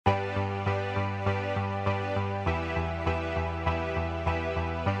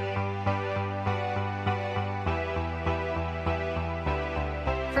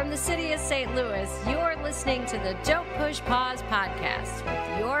the city of St. Louis, you're listening to the Don't Push Pause podcast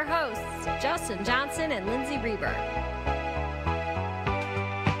with your hosts, Justin Johnson and Lindsay Reber.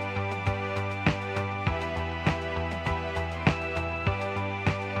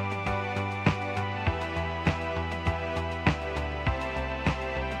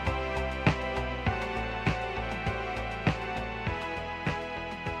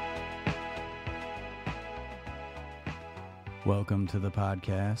 Welcome to the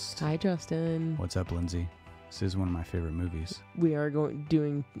podcast. Hi, Justin. What's up, Lindsay? This is one of my favorite movies. We are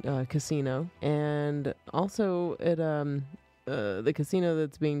doing Casino, and also at the casino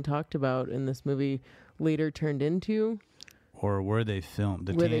that's being talked about in this movie later turned into, or where they filmed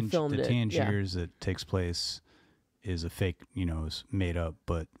the Tangiers that takes place is a fake, is made up,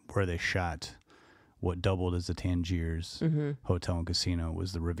 but where they shot what doubled as the Tangiers Hotel and Casino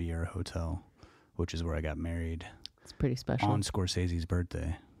was the Riviera Hotel, which is where I got married. It's pretty special. On Scorsese's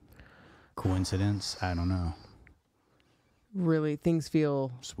birthday. Coincidence? I don't know. Really, things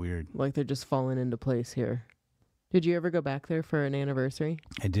feel it's weird. Like they're just falling into place here. Did you ever go back there for an anniversary?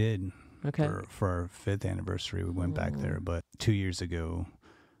 I did. Okay. For our 5th anniversary, we went back there, but 2 years ago,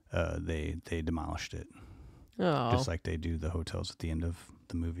 they demolished it. Oh. Just like they do the hotels at the end of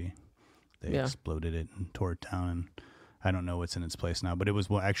the movie. They exploded it and tore it down, and I don't know what's in its place now, but it was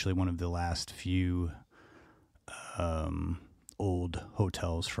actually one of the last few old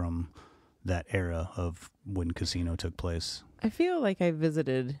hotels from that era of when Casino took place. I feel like I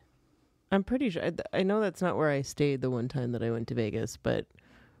visited. I'm pretty sure. I know that's not where I stayed the one time that I went to Vegas, but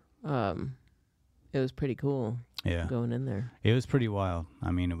it was pretty cool. Yeah, going in there. It was pretty wild.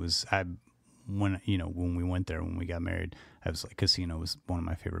 I mean, it was. When we went there when we got married, I was like, Casino was one of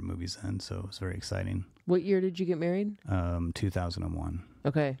my favorite movies then, so it was very exciting. What year did you get married? 2001.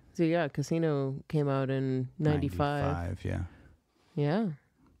 Okay, so yeah, Casino came out in 95. 95, yeah. Yeah.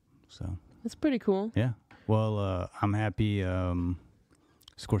 So that's pretty cool. Yeah. Well, I'm happy.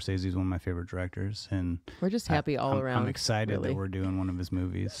 Scorsese is one of my favorite directors, and we're just happy all around. I'm excited that we're doing one of his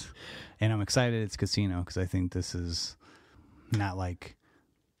movies, and I'm excited it's Casino because I think this is not like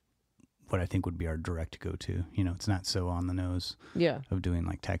what I think would be our direct go-to. It's not so on the nose. Yeah. Of doing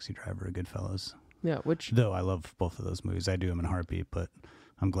like Taxi Driver or Goodfellas. Yeah, though I love both of those movies. I do them in a heartbeat, but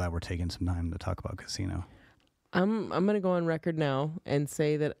I'm glad we're taking some time to talk about Casino. I'm going to go on record now and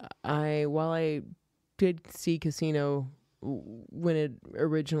say that while I did see Casino when it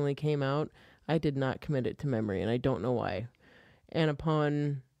originally came out, I did not commit it to memory, and I don't know why. And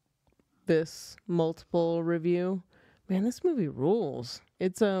upon this multiple review, man, this movie rules.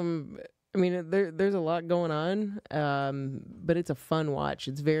 It's there's a lot going on, but it's a fun watch.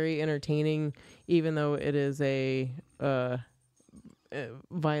 It's very entertaining, even though it is a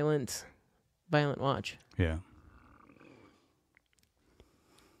violent watch. Yeah.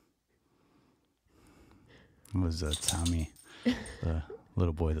 It was Tommy, the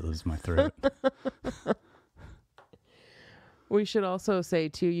little boy that lives in my throat. We should also say,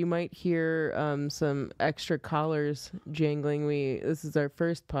 too, you might hear some extra collars jangling. This is our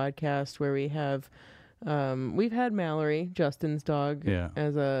first podcast where we have, we've had Mallory, Justin's dog,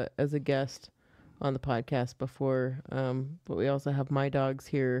 as a guest on the podcast before, but we also have my dogs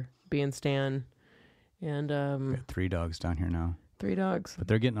here, B and Stan, and we got 3 dogs down here now. 3 dogs, but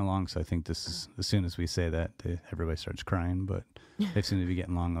they're getting along. So I think this is as soon as we say that, everybody starts crying. But they seem to be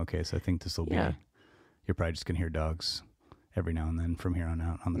getting along okay. So I think this will be. You're probably just gonna hear dogs every now and then from here on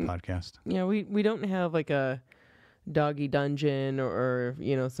out on the podcast. Yeah, we don't have like a doggy dungeon or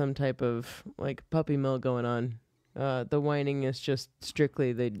some type of like puppy mill going on. The whining is just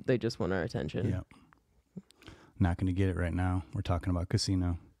strictly they just want our attention. Yep. Not going to get it right now. We're talking about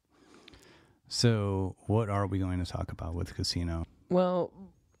Casino. So what are we going to talk about with Casino? Well,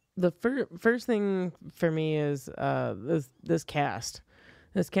 the first thing for me is this cast.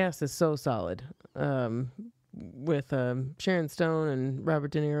 This cast is so solid. With Sharon Stone and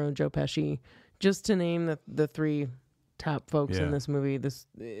Robert De Niro and Joe Pesci, just to name the 3 top folks in this movie.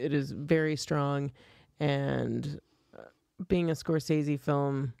 It is very strong, and being a Scorsese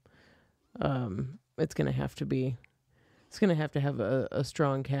film, it's gonna have to have a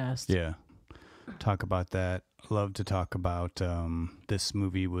strong cast. Yeah, talk about that. Love to talk about this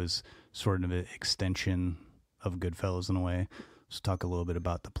movie was sort of an extension of Goodfellas in a way. Let's talk a little bit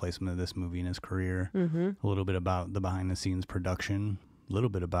about the placement of this movie in his career, a little bit about the behind-the-scenes production, a little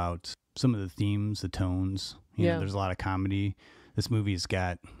bit about some of the themes, the tones. There's a lot of comedy. This movie's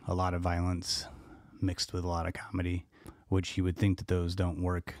got a lot of violence mixed with a lot of comedy, which you would think that those don't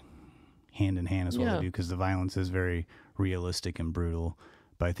work hand in hand as well they do, because the violence is very realistic and brutal,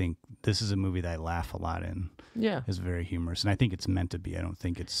 but I think this is a movie that I laugh a lot in. Yeah. It's very humorous, and I think it's meant to be. I don't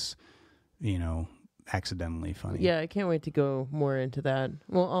think it's, accidentally funny. Yeah, I can't wait to go more into that.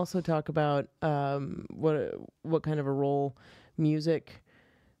 We'll also talk about what kind of a role music,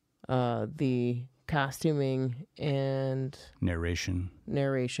 the costuming, and Narration.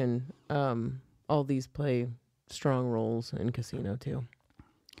 All these play strong roles in Casino too.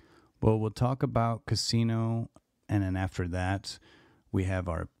 Well, we'll talk about Casino, and then after that, we have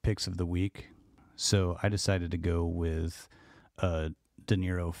our picks of the week. So I decided to go with a De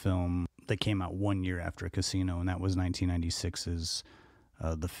Niro film that came out 1 year after Casino, and that was 1996's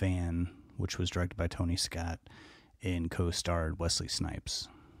The Fan, which was directed by Tony Scott and co-starred Wesley Snipes.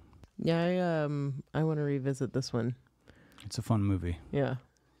 Yeah, I want to revisit this one. It's a fun movie. Yeah.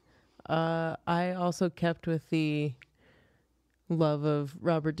 I also kept with the love of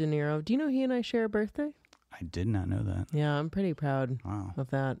Robert De Niro. Do you know he and I share a birthday? I did not know that. Yeah, I'm pretty proud of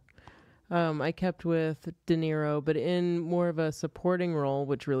that. I kept with De Niro, but in more of a supporting role,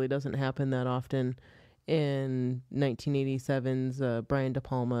 which really doesn't happen that often, in 1987's Brian De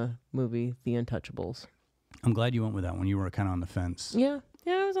Palma movie, The Untouchables. I'm glad you went with that one. You were kind of on the fence. Yeah,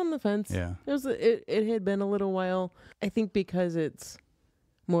 I was on the fence. Yeah. It had been a little while. I think because it's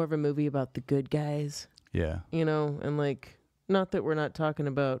more of a movie about the good guys. Yeah. And like, not that we're not talking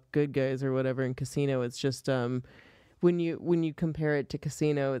about good guys or whatever in Casino. It's just when you compare it to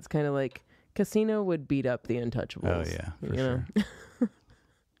Casino, it's kind of like Casino would beat up The Untouchables. Oh yeah, for sure.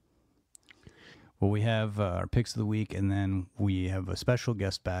 Well, we have our picks of the week, and then we have a special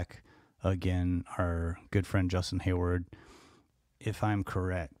guest back again, our good friend Justin Hayward. If I'm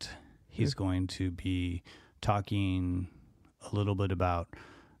correct, he's going to be talking a little bit about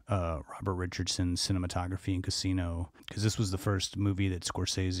Robert Richardson's cinematography in Casino, because this was the first movie that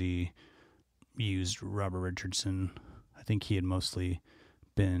Scorsese used Robert Richardson. I think he had mostly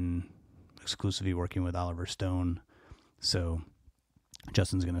been exclusively working with Oliver Stone. So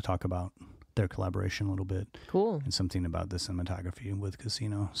Justin's going to talk about their collaboration a little bit. Cool. And something about the cinematography with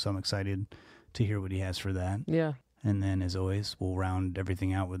Casino. So I'm excited to hear what he has for that. Yeah. And then, as always, we'll round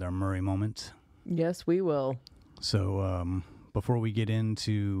everything out with our Murray moment. Yes, we will. So before we get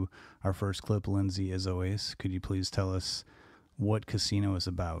into our first clip, Lindsay, as always, could you please tell us what Casino is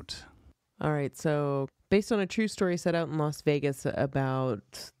about? All right, so based on a true story set out in Las Vegas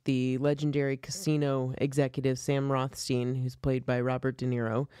about the legendary casino executive Sam Rothstein, who's played by Robert De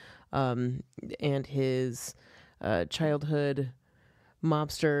Niro, and his childhood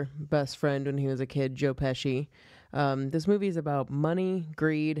mobster best friend when he was a kid, Joe Pesci. This movie is about money,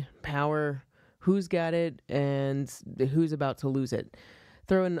 greed, power, who's got it, and who's about to lose it.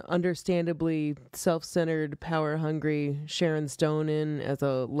 Throw an understandably self-centered, power-hungry Sharon Stone in as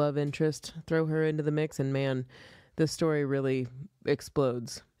a love interest. Throw her into the mix, and man, the story really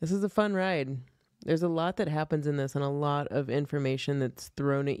explodes. This is a fun ride. There's a lot that happens in this and a lot of information that's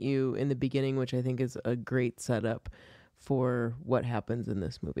thrown at you in the beginning, which I think is a great setup for what happens in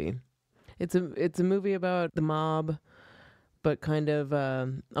this movie. It's a movie about the mob, but kind of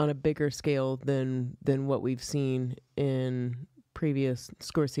on a bigger scale than what we've seen in previous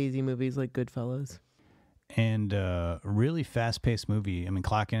Scorsese movies like Goodfellas. And really fast-paced movie. I mean,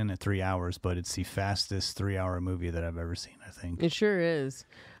 clock in at 3 hours, but it's the fastest 3-hour movie that I've ever seen, I think. It sure is.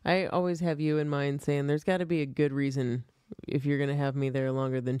 I always have you in mind saying there's got to be a good reason if you're going to have me there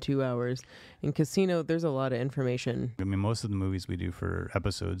longer than 2 hours. In Casino, there's a lot of information. I mean, most of the movies we do for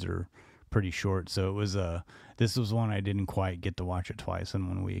episodes are pretty short, so it was this was one I didn't quite get to watch it twice in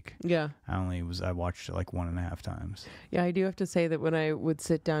 1 week. Yeah. I watched it like 1.5 times. Yeah, I do have to say that when I would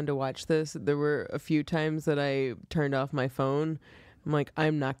sit down to watch this, there were a few times that I turned off my phone. I'm like,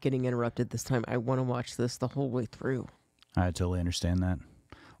 I'm not getting interrupted this time. I want to watch this the whole way through. I totally understand that.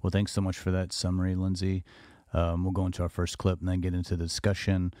 Well, thanks so much for that summary, Lindsay. We'll go into our first clip and then get into the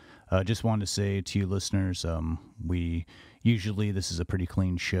discussion. Just wanted to say to you listeners, usually this is a pretty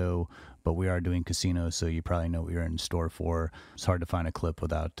clean show, but we are doing Casino, so you probably know what you're in store for. It's hard to find a clip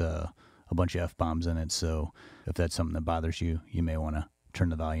without a bunch of F-bombs in it, so if that's something that bothers you, you may want to turn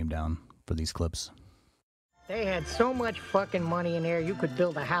the volume down for these clips. They had so much fucking money in there, you could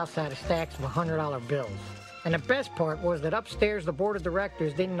build a house out of stacks of $100 bills. And the best part was that upstairs, the board of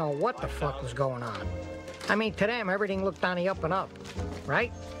directors didn't know what the fuck was going on. I mean, to them, everything looked on the up and up,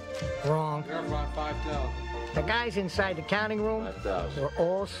 right? Wrong. The guys inside the counting room were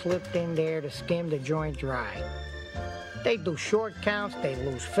all slipped in there to skim the joint dry. They'd do short counts, they'd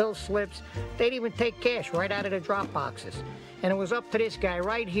lose fill slips, they'd even take cash right out of the drop boxes. And it was up to this guy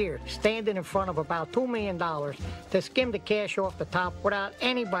right here, standing in front of about $2 million, to skim the cash off the top without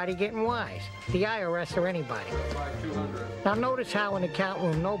anybody getting wise, the IRS or anybody. Now notice how in the count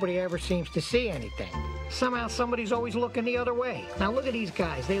room nobody ever seems to see anything. Somehow somebody's always looking the other way. Now look at these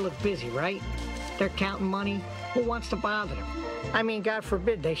guys, they look busy, right? They're counting money. Who wants to bother them? I mean, God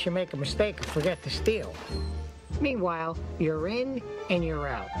forbid they should make a mistake and forget to steal. Meanwhile, you're in and you're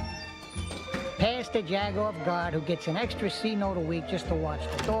out. Past the Jago of God who gets an extra C note a week just to watch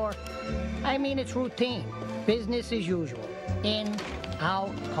the door. I mean, it's routine. Business as usual. In, out,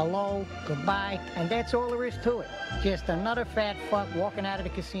 hello, goodbye, and that's all there is to it. Just another fat fuck walking out of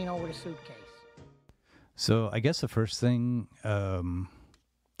the casino with a suitcase. So I guess the first thing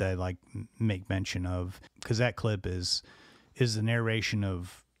that I like make mention of, because that clip is the narration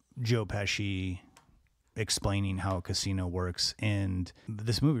of Joe Pesci explaining how a casino works, and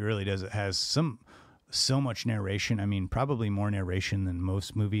this movie really does. It has so much narration. I mean, probably more narration than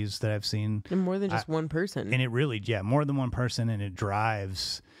most movies that I've seen, and more than just one person. And it really, more than one person, and it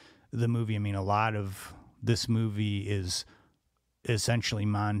drives the movie. I mean, a lot of this movie is essentially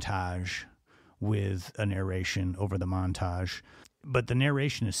montage with a narration over the montage, but the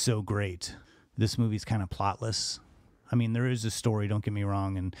narration is so great. This movie's kind of plotless. I mean, there is a story, don't get me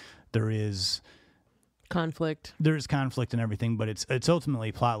wrong, and there is conflict. There's conflict and everything, but it's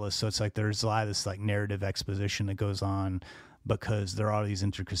ultimately plotless. So it's like there's a lot of this like narrative exposition that goes on because there are all these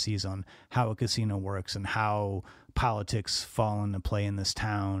intricacies on how a casino works and how politics fall into play in this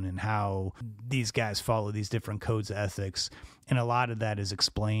town and how these guys follow these different codes of ethics. And a lot of that is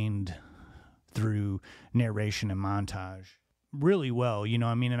explained through narration and montage really well, you know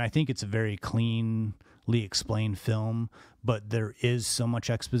what I mean? And I think it's a very cleanly explained film, but there is so much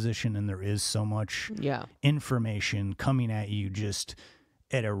exposition and there is so much information coming at you just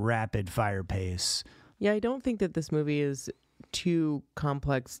at a rapid fire pace. Yeah, I don't think that this movie is too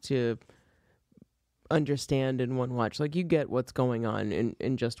complex to understand in one watch. Like, you get what's going on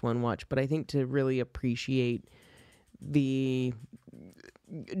in just one watch, but I think to really appreciate the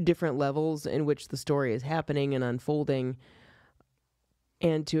different levels in which the story is happening and unfolding,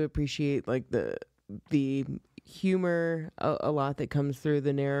 and to appreciate like the humor a lot that comes through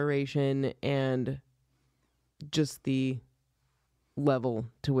the narration and just the level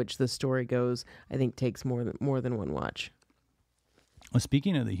to which the story goes, I think takes more than one watch. Well,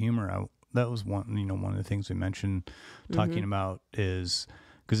 speaking of the humor, that was one of the things we mentioned talking about is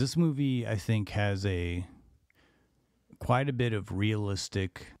because this movie I think has quite a bit of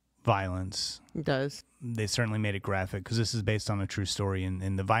realistic violence. It does. They certainly made it graphic because this is based on a true story,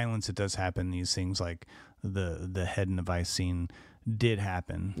 and the violence that does happen, these things like the head in the vice scene did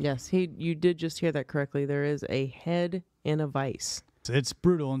happen. Yes, you did just hear that correctly. There is a head in a vice. It's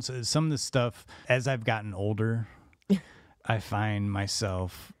brutal, and so some of the stuff, as I've gotten older, I find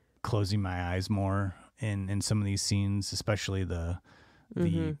myself closing my eyes more in some of these scenes, especially the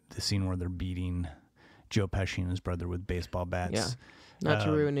scene where they're beating Joe Pesci and his brother with baseball bats. Yeah. Not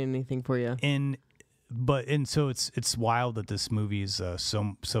to ruin anything for you. So it's wild that this movie is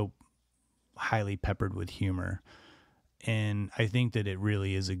so highly peppered with humor, and I think that it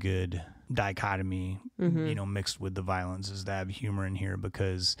really is a good dichotomy, mixed with the violence, is to have humor in here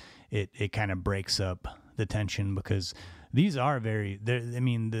because it kind of breaks up the tension because these are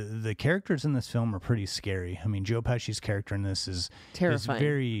the characters in this film are pretty scary. I mean, Joe Pesci's character in this is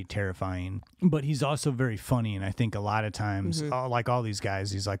very terrifying, but he's also very funny. And I think a lot of times, like all these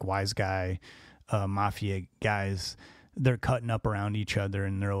guys, these like wise guy, mafia guys, they're cutting up around each other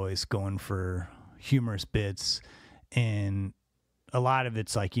and they're always going for humorous bits. And a lot of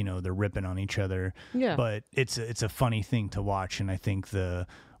it's like, they're ripping on each other, but it's a funny thing to watch. And I think the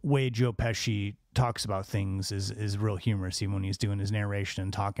way Joe Pesci talks about things is real humorous, even when he's doing his narration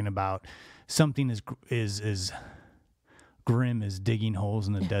and talking about something as grim as digging holes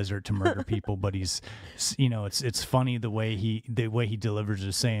in the desert to murder people. But he's, it's funny the way he delivers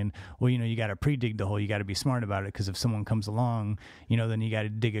it, saying, well, you got to pre-dig the hole. You got to be smart about it because if someone comes along, then you got to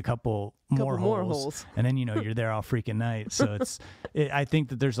dig a couple more holes, and then you're there all freaking night. So I think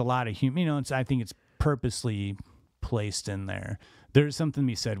that there's a lot of humor. I think it's purposely placed in there. There's something to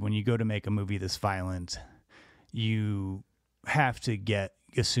be said when you go to make a movie this violent, you have to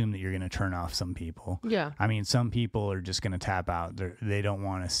assume that you're going to turn off some people. Yeah. I mean, some people are just going to tap out. They don't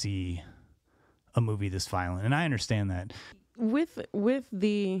want to see a movie this violent, and I understand that. With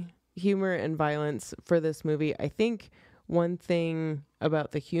the humor and violence for this movie, I think one thing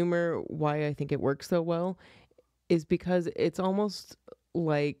about the humor, why I think it works so well, is because it's almost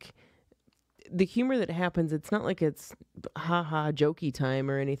like the humor that happens, it's not like it's ha-ha jokey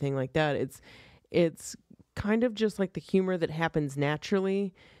time or anything like that. It's kind of just like the humor that happens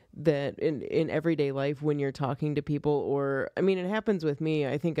naturally that in everyday life when you're talking to people, or I mean, it happens with me.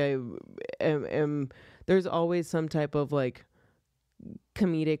 I think I am there's always some type of like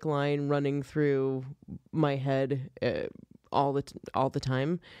comedic line running through my head all the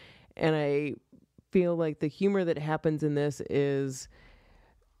time, and I feel like the humor that happens in this is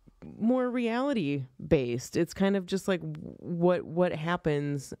more reality based. It's kind of just like what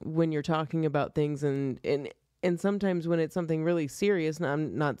happens when you're talking about things, and sometimes when it's something really serious. And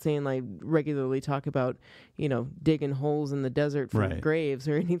I'm not saying I regularly talk about, digging holes in the desert for graves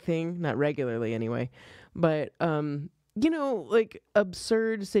or anything, not regularly anyway, but like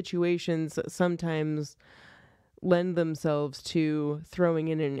absurd situations sometimes lend themselves to throwing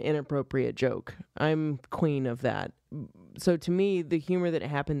in an inappropriate joke. I'm queen of that. So to me, the humor that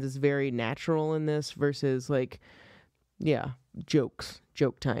happens is very natural in this versus like, joke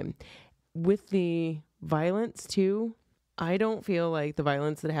time. With the violence too, I don't feel like the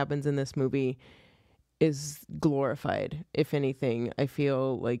violence that happens in this movie is glorified. If anything, I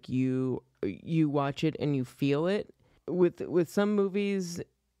feel like you watch it and you feel it. With some movies,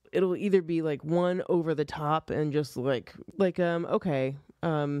 it'll either be like one over the top and just Tarantino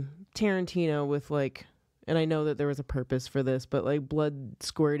with like, and I know that there was a purpose for this, but like blood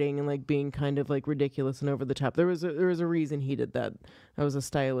squirting and like being kind of like ridiculous and over the top. There was a reason he did that. That was a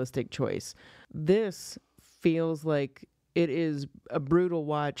stylistic choice. This feels like it is a brutal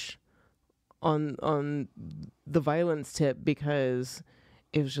watch on the violence tip because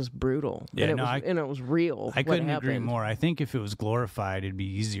it was just brutal. Yeah, and it was real. I couldn't agree more. I think if it was glorified, it'd be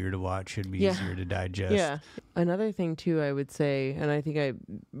easier to watch. It'd be easier to digest. Yeah. Another thing too, I would say, and I think I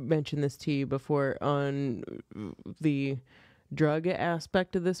mentioned this to you before on the drug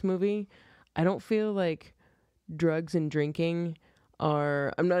aspect of this movie, I don't feel like drugs and drinking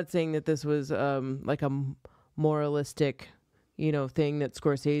are, I'm not saying that this was like a moralistic thing that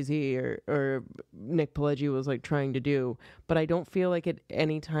Scorsese or Nick Pileggi was like trying to do. But I don't feel like at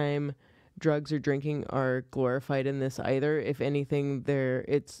any time drugs or drinking are glorified in this either. If anything,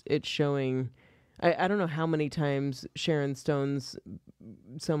 it's showing. I don't know how many times Sharon Stone's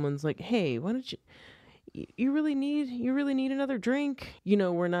someone's like, hey, why don't you really need another drink?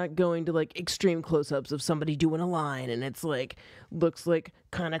 We're not going to like extreme close-ups of somebody doing a line and it's like looks like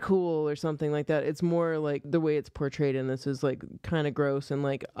kind of cool or something like that. It's more like the way it's portrayed in this is like kind of gross, and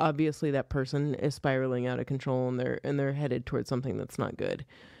like obviously that person is spiraling out of control and they're headed towards something that's not good.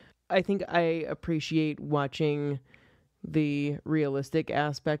 I think I appreciate watching the realistic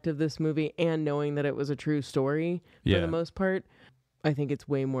aspect of this movie and knowing that it was a true story for the most part. I think it's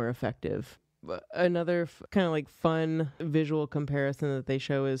way more effective. Another kind of like fun visual comparison that they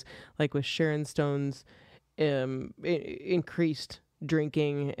show is like with Sharon Stone's increased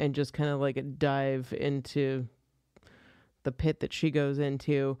drinking and just kind of like a dive into the pit that she goes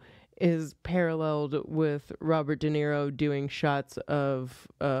into is paralleled with Robert De Niro doing shots of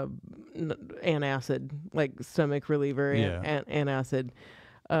antacid, like stomach reliever and antacid.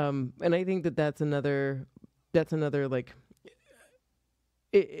 And I think that's another like,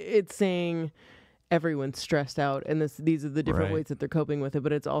 it's saying everyone's stressed out and these are the different ways that they're coping with it,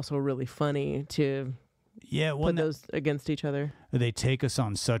 but it's also really funny to put those against each other. They take us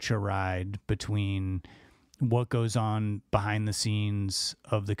on such a ride between what goes on behind the scenes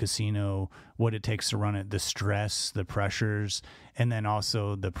of the casino, what it takes to run it, the stress, the pressures, and then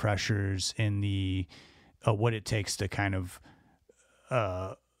also the pressures in the what it takes to kind of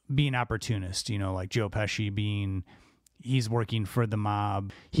be an opportunist, like Joe Pesci he's working for the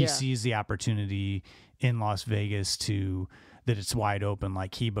mob. He sees the opportunity in Las Vegas that it's wide open.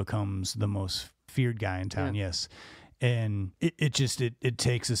 Like he becomes the most feared guy in town. Yeah. Yes. And it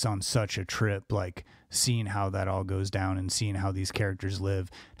takes us on such a trip, like seeing how that all goes down and seeing how these characters live,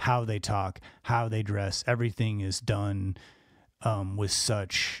 how they talk, how they dress. Everything is done with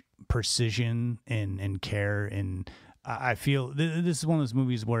such precision and care. And I feel this is one of those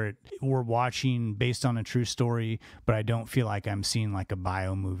movies where we're watching based on a true story, but I don't feel like I'm seeing like a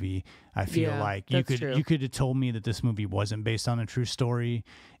bio movie. I feel like you could have told me that this movie wasn't based on a true story,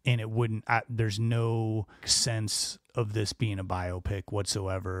 and it wouldn't. There's no sense of this being a biopic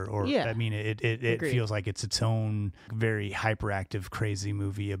whatsoever. Or I mean, it feels like it's its own very hyperactive, crazy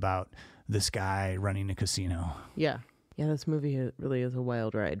movie about this guy running a casino. Yeah, this movie really is a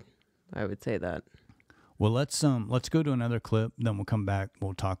wild ride. I would say that. Well, let's go to another clip, then we'll come back.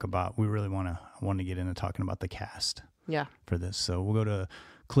 We'll talk about. We really want to get into talking about the cast. Yeah. For this, so we'll go to a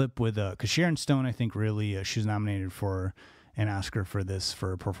clip with because Sharon Stone, I think, really she was nominated for an Oscar for this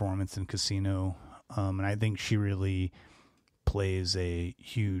for a performance in Casino, and I think she really plays a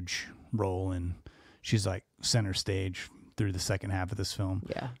huge role, and she's like center stage through the second half of this film.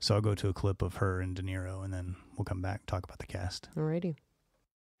 Yeah. So I'll go to a clip of her and De Niro, and then we'll come back and talk about the cast. Alrighty.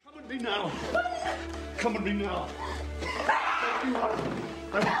 Come with me now. Come with me now. I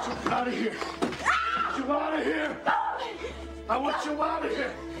want you out of here. I want you out of here. I want you out of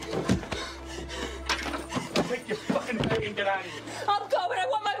here. Take your fucking bag and get out of here. I'm going. I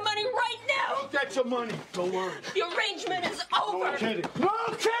want my money right now. Don't get your money. Don't worry. The arrangement is over. No kidding. No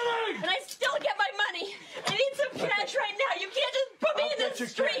kidding! And I still get my money. I need some cash right now. You can't just put me I'll in get the you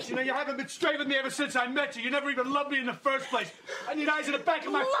street. cash. You know, you haven't been straight with me ever since I met you. You never even loved me in the first place. I need eyes in the back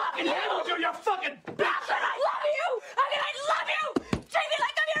of my fucking head with you, you fucking bitch. How can I love you? How can I love you? Treat me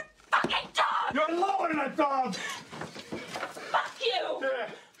like I'm your fucking dog. You're lower than a dog. Fuck you.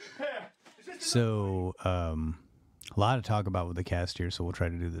 Here. So, a lot to talk about with the cast here, so we'll try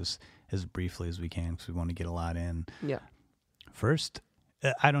to do this as briefly as we can because we want to get a lot in. Yeah. First,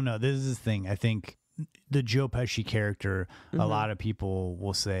 I don't know. This is the thing. I think the Joe Pesci character, a lot of people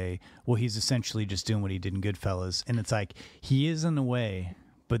will say, well, he's essentially just doing what he did in Goodfellas. And it's like, he is in a way,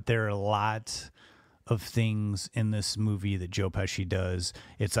 but there are a lot of things in this movie that Joe Pesci does.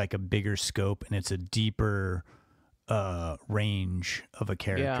 It's like a bigger scope, and it's a deeper range of a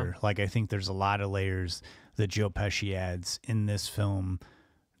character. Like, I think there's a lot of layers that Joe Pesci adds in this film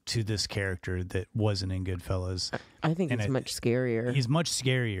to this character that wasn't in Goodfellas. I think it's much scarier. He's much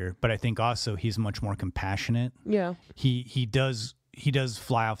scarier, but I think also he's much more compassionate. Yeah. He does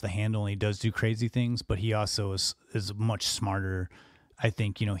fly off the handle, and he does do crazy things, but he also is much smarter. I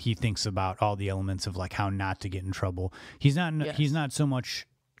think, you know, he thinks about all the elements of like how not to get in trouble. He's not so much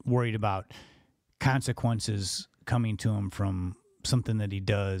worried about consequences coming to him from something that he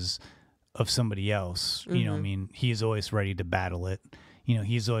does of somebody else. You know what I mean? He's always ready to battle it. You know,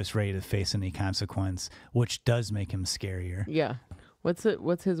 he's always ready to face any consequence, which does make him scarier. Yeah. What's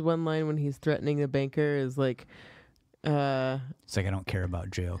his one line when he's threatening the banker is like, it's like, I don't care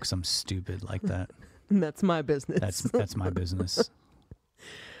about jail because I'm stupid like that. that's my business. That's my business.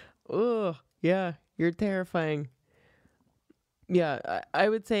 Oh, yeah. You're terrifying. Yeah, I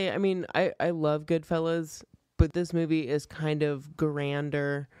would say, I mean, I love Goodfellas, but this movie is kind of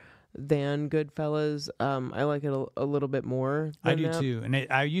grander than Goodfellas. I like it a little bit more than I do that. too. And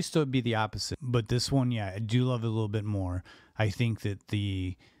I used to be the opposite. But this one, yeah, I do love it a little bit more. I think that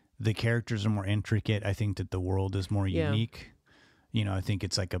the characters are more intricate. I think that the world is more unique. You know, I think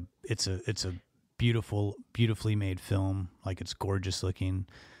it's like it's a beautifully made film. Like, it's gorgeous looking.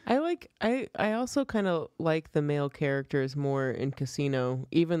 I also kind of like the male characters more in Casino,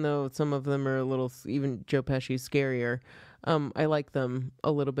 even though some of them are a little, even Joe Pesci, scarier. I like them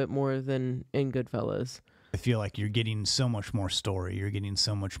a little bit more than in Goodfellas. I feel like you're getting so much more story. You're getting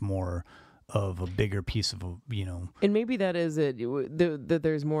so much more of a bigger piece of, you know. And maybe that is it, that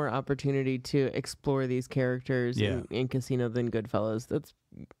there's more opportunity to explore these characters in Casino than Goodfellas. That's,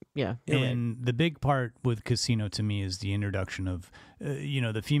 yeah. And the big part with Casino to me is the introduction of, you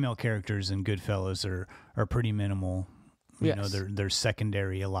know, the female characters in Goodfellas are pretty minimal. You know, they're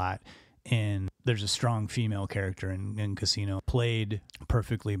secondary a lot. And there's a strong female character in Casino, played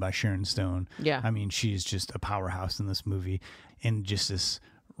perfectly by Sharon Stone. Yeah. I mean, she's just a powerhouse in this movie. And just this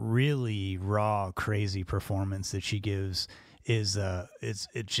really raw, crazy performance that she gives is it's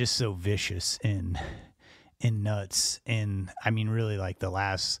just so vicious and nuts. And I mean, really, like, the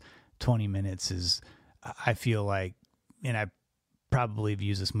last 20 minutes is, I feel like, and I probably have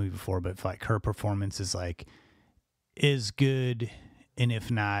used this movie before, but like, her performance is good, and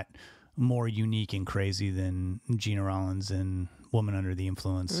if not more unique and crazy than Gina Rollins in Woman Under the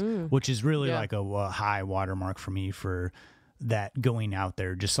Influence, which is really like a high watermark for me for that, going out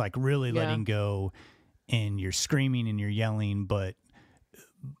there, just like really letting go, and you're screaming and you're yelling, but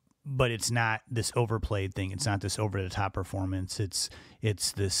it's not this overplayed thing. It's not this over the top performance. It's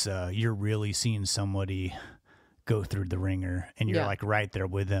this, you're really seeing somebody go through the ringer, and you're like right there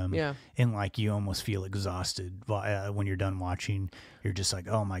with them. Yeah. And like, you almost feel exhausted when you're done watching. You're just like,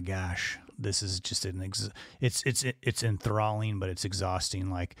 oh my gosh, this is just it's enthralling, but it's exhausting.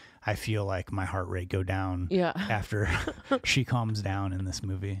 Like, I feel like my heart rate go down after she calms down in this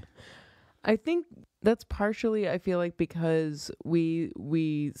movie. I think that's partially, I feel like, because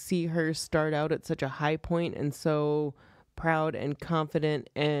we see her start out at such a high point and so proud and confident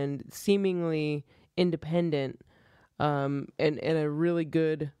and seemingly independent, and a really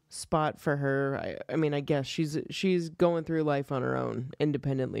good spot for her. I mean, I guess she's going through life on her own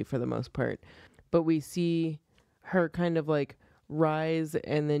independently for the most part, but we see her kind of like rise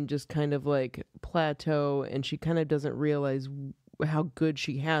and then just kind of like plateau, and she kind of doesn't realize how good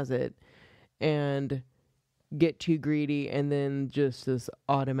she has it and get too greedy, and then just this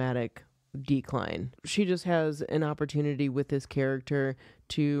automatic decline. She just has an opportunity with this character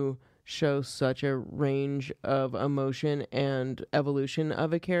to show such a range of emotion and evolution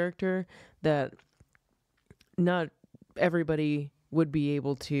of a character that not everybody would be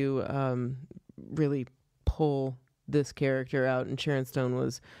able to really pull this character out, and Sharon Stone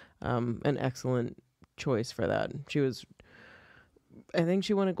was an excellent choice for that. I think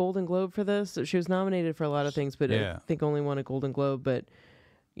she won a Golden Globe for this. She was nominated for a lot of things, but I think only won a Golden Globe. But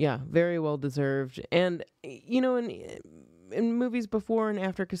yeah, very well deserved. And in movies before and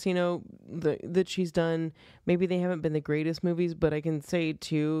after Casino that she's done, maybe they haven't been the greatest movies, but I can say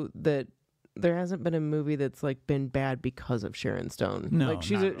too that there hasn't been a movie that's like been bad because of Sharon Stone. No, like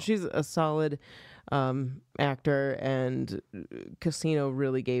she's a solid actor, and Casino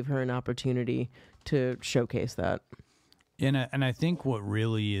really gave her an opportunity to showcase that. And I think what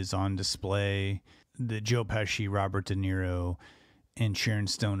really is on display that Joe Pesci, Robert De Niro, and Sharon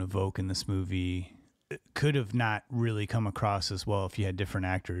Stone evoke in this movie could have not really come across as well if you had different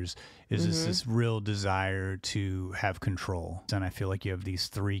actors, is this real desire to have control. And I feel like you have these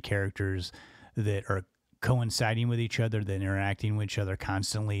three characters that are coinciding with each other, that interacting with each other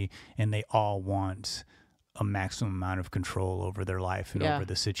constantly, and they all want a maximum amount of control over their life and over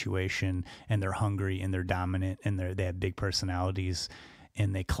the situation, and they're hungry and they're dominant and they have big personalities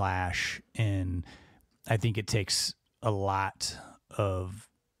and they clash. And I think it takes a lot of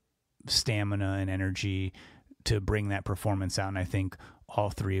stamina and energy to bring that performance out, and I think all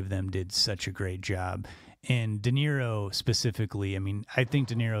three of them did such a great job. And De Niro specifically, I mean, I think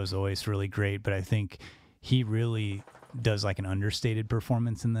De Niro is always really great, but I think he really does like an understated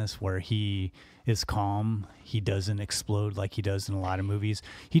performance in this, where he is calm. He doesn't explode like he does in a lot of movies.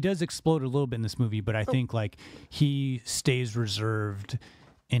 He does explode a little bit in this movie, but I think like he stays reserved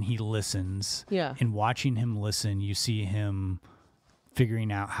and he listens. Yeah. And watching him listen, you see him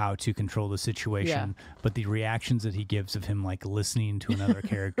figuring out how to control the situation, but the reactions that he gives of him like listening to another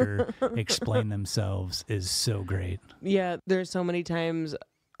character explain themselves is so great. Yeah, there's so many times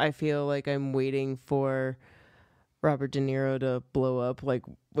I feel like I'm waiting for Robert De Niro to blow up, like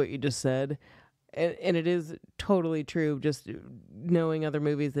what you just said. And it is totally true, just knowing other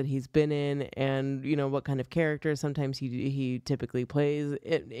movies that he's been in and, you know, what kind of character sometimes he typically plays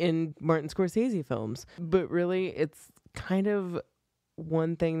in Martin Scorsese films. But really, it's kind of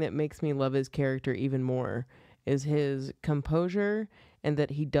one thing that makes me love his character even more is his composure and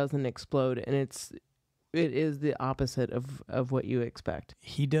that he doesn't explode. And it is the opposite of what you expect.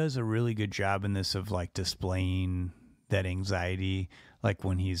 He does a really good job in this of like displaying that anxiety, like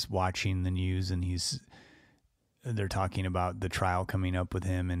when he's watching the news and they're talking about the trial coming up with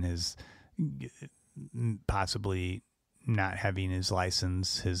him and his possibly not having his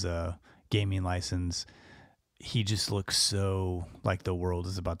license, his gaming license. He just looks so like the world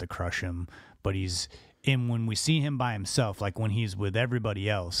is about to crush him. But when we see him by himself, like when he's with everybody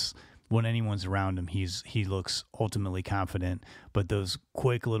else, when anyone's around him, he looks ultimately confident. But those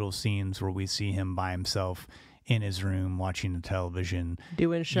quick little scenes where we see him by himself in his room watching the television,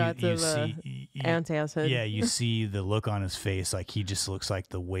 doing shots of antacid. Yeah, you see the look on his face, like he just looks like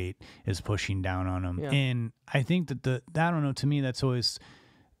the weight is pushing down on him. Yeah. And I think that I don't know, to me that's always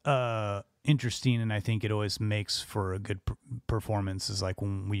interesting, and I think it always makes for a good performance, is like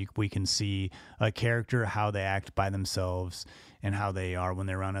when we can see a character, how they act by themselves and how they are when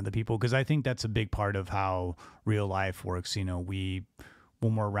they're around other people, because I think that's a big part of how real life works. You know,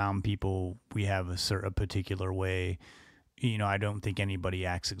 when we're around people, we have a particular way. You know, I don't think anybody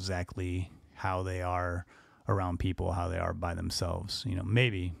acts exactly how they are around people, how they are by themselves. You know,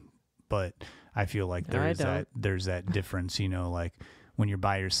 maybe, but I feel like there's that difference, you know, like when you're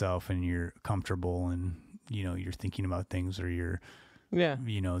by yourself and you're comfortable and, you know, you're thinking about things, or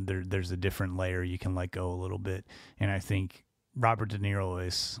you know, there's a different layer you can let go a little bit. And I think Robert De Niro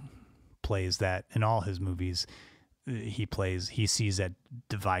always plays that in all his movies. He sees that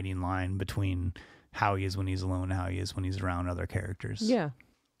dividing line between how he is when he's alone and how he is when he's around other characters. Yeah.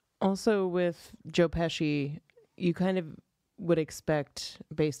 Also with Joe Pesci, you kind of would expect,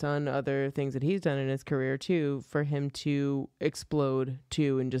 based on other things that he's done in his career too, for him to explode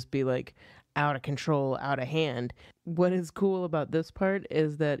too and just be like out of control, out of hand. What is cool about this part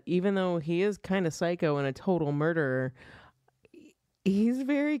is that even though he is kind of psycho and a total murderer, he's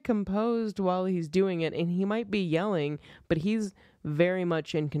very composed while he's doing it, and he might be yelling, but he's very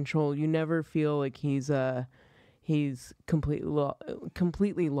much in control. You never feel like he's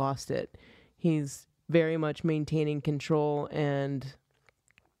completely lost it. He's very much maintaining control, and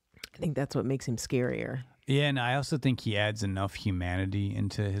I think that's what makes him scarier. Yeah, and I also think he adds enough humanity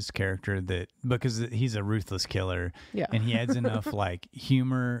into his character that because he's a ruthless killer, and he adds enough like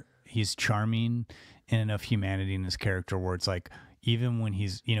humor, he's charming, and enough humanity in his character where it's like even when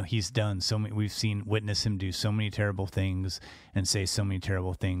he's done so many, witness him do so many terrible things and say so many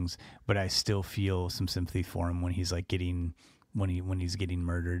terrible things, but I still feel some sympathy for him when he's like when he's getting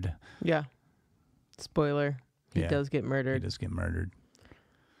murdered. Yeah. Spoiler. He does get murdered. He does get murdered.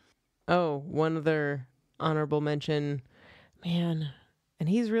 Oh, one other honorable mention, man, and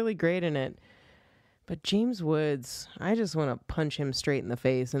he's really great in it. But James Woods, I just want to punch him straight in the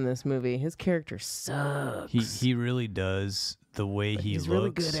face in this movie. His character sucks. He really does. The way he's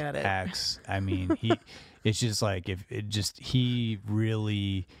really good at it. Acts. I mean, it's just like he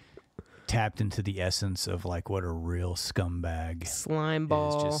really tapped into the essence of like what a real scumbag slime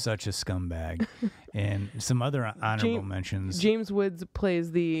ball is. Just such a scumbag. And some other honorable mentions. James Woods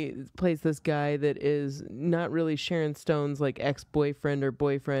plays this guy that is not really Sharon Stone's like ex-boyfriend or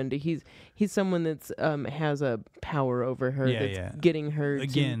boyfriend. He's someone that's has a power over her that's getting her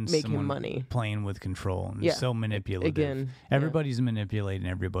to make him money, playing with control, and so manipulative. Everybody's manipulating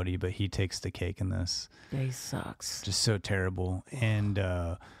everybody, but he takes the cake in this. Yeah, he sucks. Just so terrible. And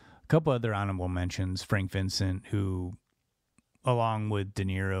couple other honorable mentions. Frank Vincent, who, along with De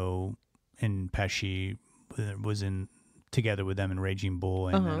Niro and Pesci, was together with them in Raging Bull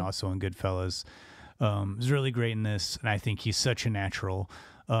and then also in Goodfellas. Was really great in this, and I think he's such a natural.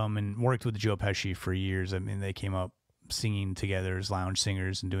 And worked with Joe Pesci for years. I mean, they came up singing together as lounge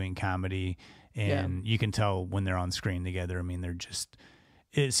singers and doing comedy, and you can tell when they're on screen together. I mean, they're just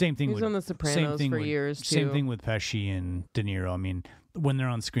same thing. He was on The Sopranos for years too. Same thing with Pesci and De Niro. I mean, when they're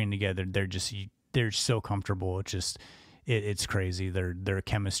on screen together, they're so comfortable. It's just it's crazy. Their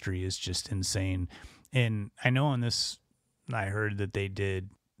chemistry is just insane. And I know on this, I heard that they did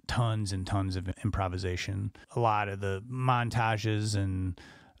tons and tons of improvisation. A lot of the montages and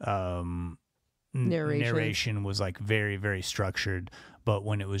narration was like very, very structured. But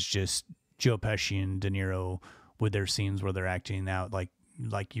when it was just Joe Pesci and De Niro with their scenes where they're acting out, like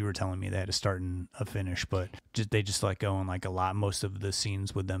you were telling me, they had a start and a finish, but they just let go, and like a lot, most of the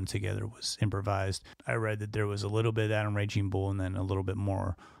scenes with them together was improvised. I read that there was a little bit of that on Raging Bull and then a little bit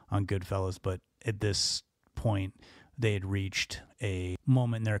more on Goodfellas, but at this point they had reached a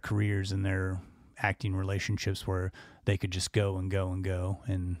moment in their careers and their acting relationships where they could just go and go and go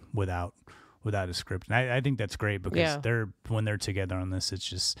and without a script. And I think that's great because when they're together on this,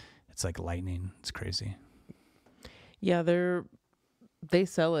 it's like lightning. It's crazy. Yeah, they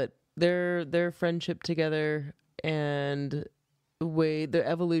sell it. Their friendship together and the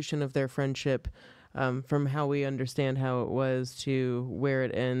evolution of their friendship, from how we understand how it was to where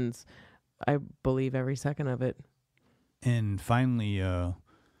it ends, I believe every second of it. And finally,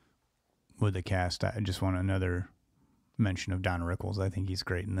 with the cast, I just want another mention of Don Rickles. I think he's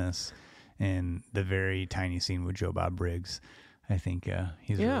great in this, and the very tiny scene with Joe Bob Briggs. I think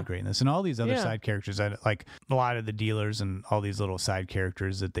he's really great in this. And all these other side characters, like a lot of the dealers and all these little side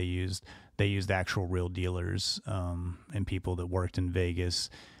characters that they used actual real dealers and people that worked in Vegas,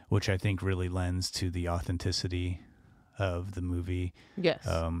 which I think really lends to the authenticity of the movie. Yes.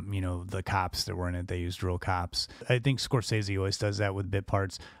 The cops that were in it, they used real cops. I think Scorsese always does that with bit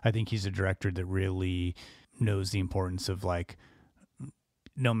parts. I think he's a director that really knows the importance of like,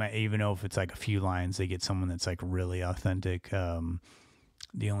 no matter, even though if it's like a few lines, they get someone that's like really authentic.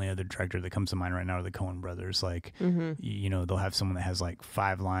 The only other director that comes to mind right now are the Coen brothers. Like, they'll have someone that has like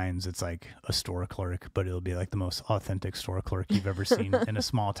 5 lines. It's like a store clerk, but it'll be like the most authentic store clerk you've ever seen in a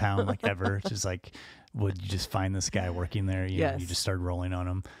small town, like ever. It's just like, would you just find this guy working there? You know, you just start rolling on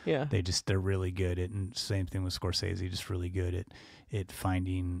him. Yeah. They're really good at, and same thing with Scorsese, just really good at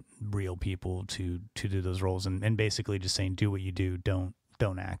finding real people to do those roles and basically just saying, do what you do. Don't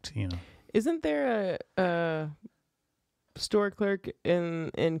act, Isn't there a store clerk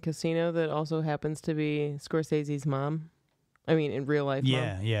in Casino that also happens to be Scorsese's mom? I mean, in real life.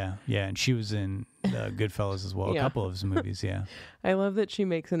 Yeah. And she was in Goodfellas as well. A couple of his movies. Yeah. I love that she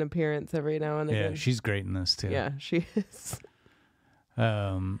makes an appearance every now and again. Yeah, she's great in this too. Yeah, she is.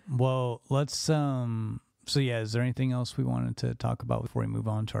 Well, let's. So yeah, is there anything else we wanted to talk about before we move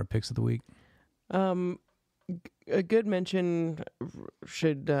on to our picks of the week? A good mention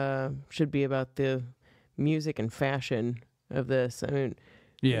should be about the music and fashion of this. I mean,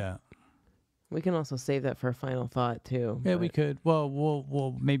 we can also save that for a final thought too. Yeah, we could. Well,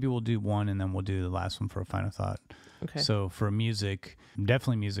 we'll do one and then we'll do the last one for a final thought. Okay. So for music,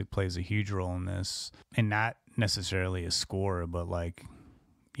 definitely music plays a huge role in this, and not necessarily a score, but like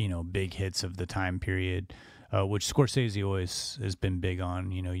big hits of the time period, which Scorsese always has been big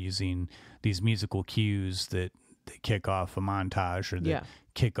on, using these musical cues that kick off a montage or that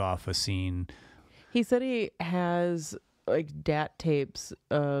kick off a scene. He said he has like DAT tapes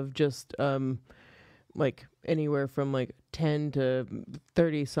of just like anywhere from like 10 to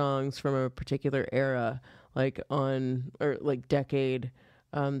 30 songs from a particular era, like or like decade,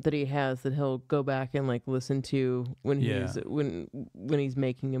 that he has, that he'll go back and like listen to when he's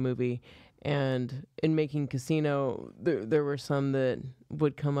making a movie. And in making Casino, there were some that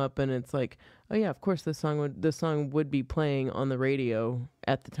would come up, and it's like, oh yeah, of course this song would be playing on the radio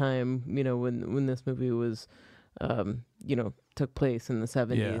at the time, when this movie was, took place in the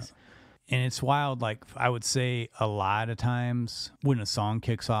 70s. Yeah. And it's wild, like I would say a lot of times when a song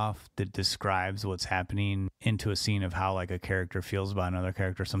kicks off that describes what's happening into a scene of how like a character feels about another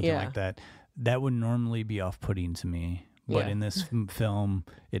character, something like that, that would normally be off-putting to me. But in this film,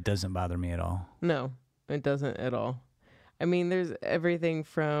 it doesn't bother me at all. No, it doesn't at all. I mean, there's everything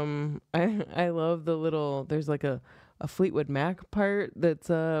from, I love there's like a Fleetwood Mac part that's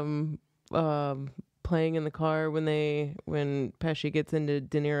playing in the car when Pesci gets into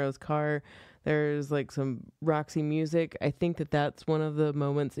De Niro's car. There's like some Roxy music. I think that's one of the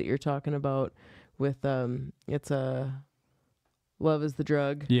moments that you're talking about with it's Love is the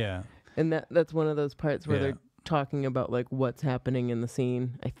Drug. Yeah. And that's one of those parts where they're talking about like what's happening in the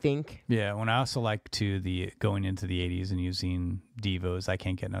scene, I think. Yeah, when I also like going into the 80s and using Devos, I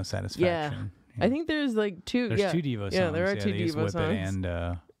Can't Get No Satisfaction. Yeah. I think there's like two. There's two Devo songs. Yeah, there are two Devo songs. Whip It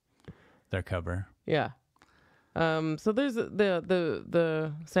and their cover. Yeah. So there's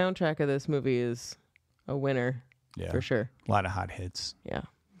the soundtrack of this movie is a winner. Yeah, for sure. A lot of hot hits. Yeah,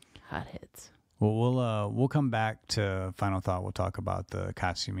 hot hits. Well, we'll come back to Final Thought. We'll talk about the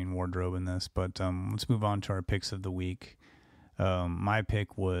costuming, wardrobe in this, but let's move on to our picks of the week. My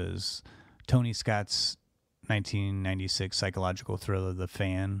pick was Tony Scott's 1996 psychological thriller, The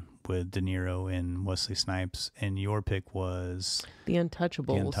Fan, with De Niro and Wesley Snipes, and your pick was The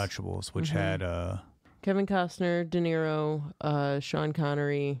Untouchables. Which had Kevin Costner, De Niro, Sean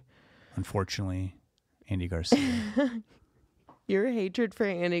Connery. Unfortunately, Andy Garcia. Your hatred for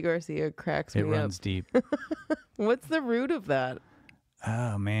Andy Garcia cracks me up. It runs deep. What's the root of that?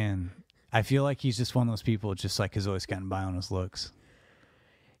 Oh, man. I feel like he's just one of those people, just like has always gotten by on his looks.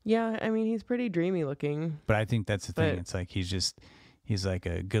 Yeah, I mean, he's pretty dreamy looking. But I think that's the thing. It's like he's like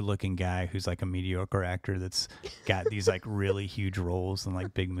a good looking guy who's like a mediocre actor that's got these like really huge roles in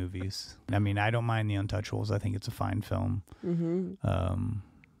like big movies. I mean, I don't mind The Untouchables. I think it's a fine film. Mm-hmm.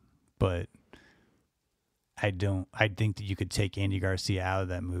 But I think that you could take Andy Garcia out of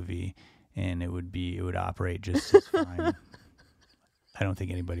that movie and it would operate just as fine. I don't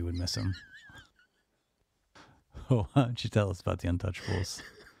think anybody would miss him. Oh, why don't you tell us about The Untouchables?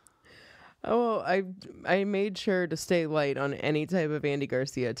 Oh, I made sure to stay light on any type of Andy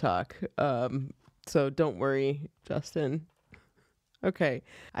Garcia talk. So don't worry, Justin. Okay.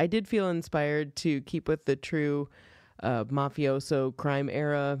 I did feel inspired to keep with the true mafioso crime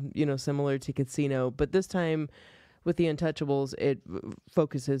era, similar to Casino, but this time with The Untouchables, it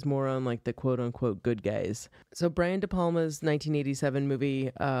focuses more on like the quote unquote good guys. So Brian De Palma's 1987 movie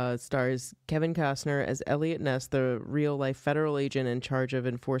stars Kevin Costner as Elliot Ness, the real life federal agent in charge of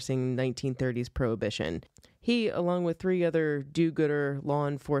enforcing 1930s prohibition. He, along with three other do-gooder law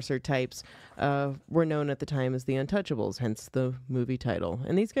enforcer types, were known at the time as the Untouchables, hence the movie title.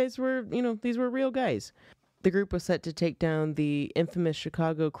 And these guys were, these were real guys. The group was set to take down the infamous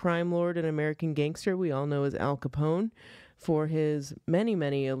Chicago crime lord and American gangster we all know as Al Capone for his many,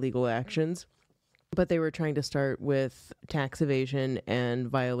 many illegal actions. But they were trying to start with tax evasion and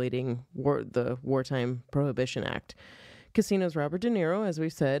violating the Wartime Prohibition Act. Casino's Robert De Niro, as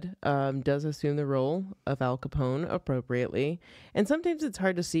we said, does assume the role of Al Capone appropriately. And sometimes it's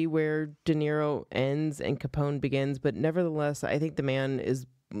hard to see where De Niro ends and Capone begins, but nevertheless, I think the man is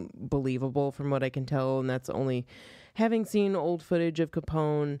believable from what I can tell, and that's only having seen old footage of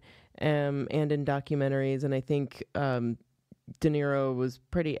Capone and in documentaries. And I think De Niro was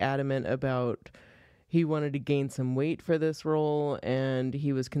pretty adamant about he wanted to gain some weight for this role, and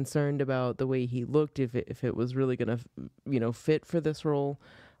he was concerned about the way he looked, if it was really going to fit for this role.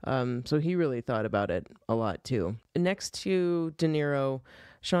 So he really thought about it a lot too. Next to De Niro,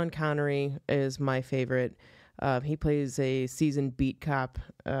 Sean Connery is my favorite. He plays a seasoned beat cop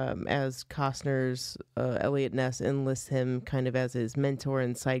as Costner's Elliot Ness enlists him kind of as his mentor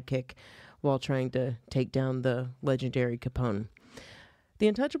and sidekick while trying to take down the legendary Capone.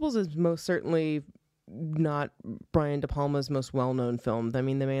 The Untouchables is most certainly not Brian De Palma's most well-known film. I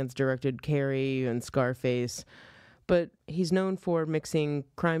mean, the man's directed Carrie and Scarface, but he's known for mixing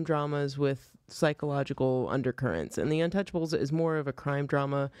crime dramas with psychological undercurrents. And The Untouchables is more of a crime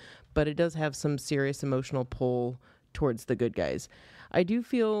drama, but it does have some serious emotional pull towards the good guys. I do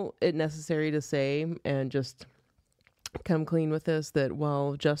feel it necessary to say, and just come clean with this, that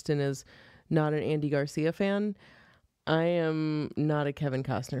while Justin is not an Andy Garcia fan, I am not a Kevin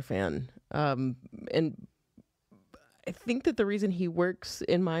Costner fan. And I think that the reason he works,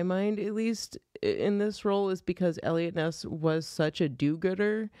 in my mind at least, in this role is because Elliot Ness was such a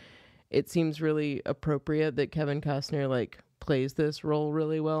do-gooder. It seems really appropriate that Kevin Costner plays this role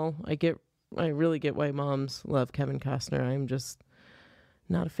really well. I really get why moms love Kevin Costner. I'm just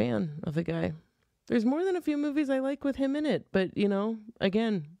not a fan of the guy. There's more than a few movies I like with him in it, but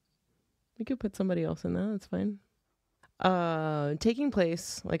again, we could put somebody else in that. That's fine. Taking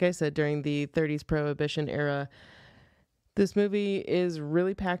place, like I said, during the 30s Prohibition era, this movie is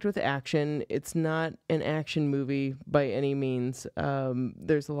really packed with action. It's not an action movie by any means.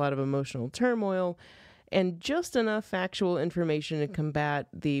 There's a lot of emotional turmoil and just enough factual information to combat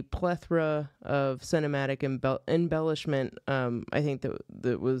the plethora of cinematic embellishment I think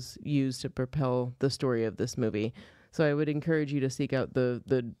that was used to propel the story of this movie. So I would encourage you to seek out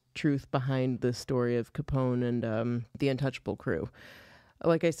the truth behind the story of Capone and the Untouchable crew.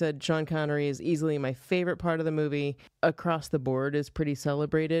 Like I said, Sean Connery is easily my favorite part of the movie. Across the board is pretty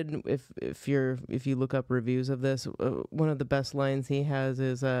celebrated. If you look up reviews of this, one of the best lines he has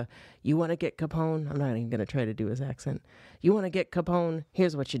is, "You want to get Capone?" I'm not even going to try to do his accent. "You want to get Capone?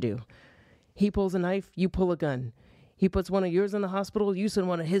 Here's what you do. He pulls a knife, you pull a gun. He puts one of yours in the hospital, you send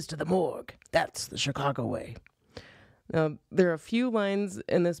one of his to the morgue. That's the Chicago way." Now, there are a few lines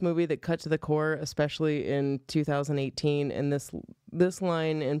in this movie that cut to the core, especially in 2018, and this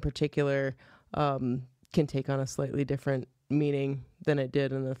line in particular can take on a slightly different meaning than it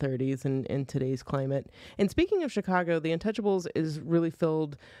did in the 30s and in today's climate. And speaking of Chicago, The Untouchables is really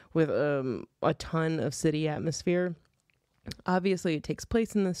filled with a ton of city atmosphere. Obviously, it takes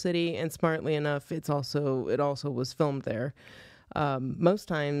place in the city, and smartly enough, it also was filmed there. Most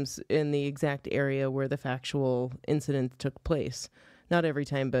times in the exact area where the factual incident took place. Not every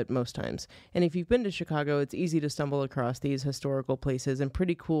time, but most times. And if you've been to Chicago, it's easy to stumble across these historical places, and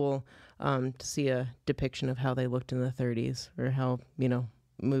pretty cool to see a depiction of how they looked in the 30s, or how,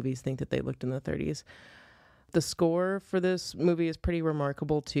 movies think that they looked in the 30s. The score for this movie is pretty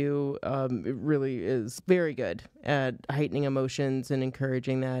remarkable, too. It really is very good at heightening emotions and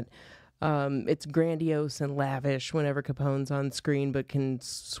encouraging that. It's grandiose and lavish whenever Capone's on screen, but can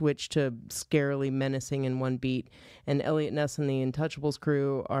switch to scarily menacing in one beat. And Elliot Ness and the Untouchables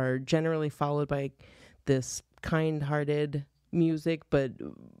crew are generally followed by this kind-hearted music, but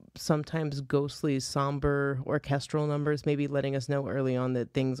sometimes ghostly, somber orchestral numbers, maybe letting us know early on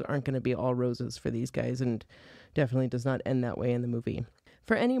that things aren't going to be all roses for these guys, and definitely does not end that way in the movie.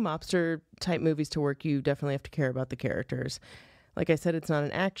 For any mobster-type movies to work, you definitely have to care about the characters. Like I said, it's not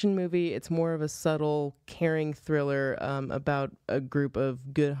an action movie. It's more of a subtle, caring thriller about a group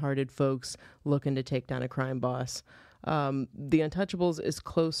of good-hearted folks looking to take down a crime boss. The Untouchables is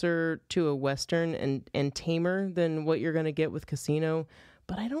closer to a Western and tamer than what you're going to get with Casino,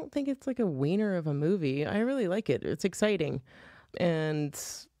 but I don't think it's like a wiener of a movie. I really like it. It's exciting. And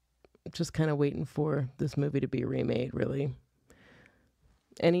just kind of waiting for this movie to be remade, really.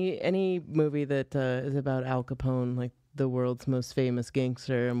 Any movie that is about Al Capone, like the world's most famous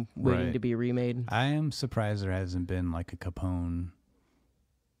gangster, I'm waiting to be remade. I am surprised there hasn't been like a Capone,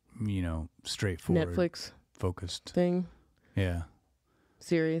 straightforward Netflix focused thing. Yeah.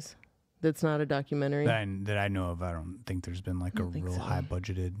 Series that's not a documentary. That I know of. I don't think there's been like a real high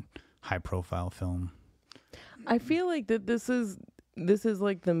budgeted, high profile film. I feel like that this is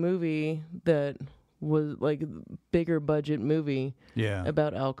like the movie that was like bigger budget movie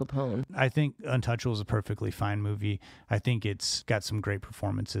about Al Capone. I think Untouchable is a perfectly fine movie. I think it's got some great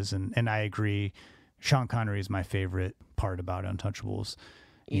performances, and I agree. Sean Connery is my favorite part about Untouchables.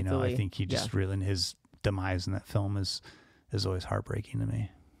 Easily. I think he just really, his demise in that film is always heartbreaking to me.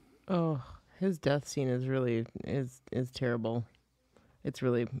 Oh, his death scene is really is terrible. It's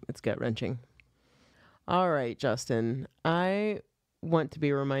gut-wrenching. All right, Justin. I want to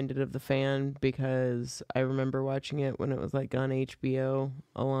be reminded of The Fan because I remember watching it when it was like on HBO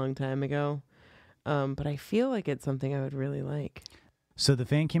a long time ago. But I feel like it's something I would really like. So The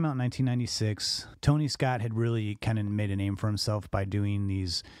Fan came out in 1996. Tony Scott had really kind of made a name for himself by doing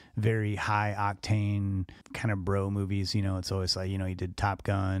these very high octane kind of bro movies. It's always like, he did Top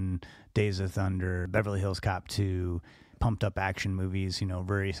Gun, Days of Thunder, Beverly Hills Cop 2, pumped up action movies,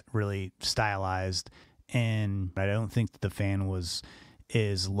 very, really stylized. And I don't think that The Fan was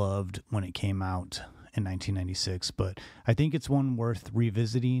as loved when it came out in 1996, but I think it's one worth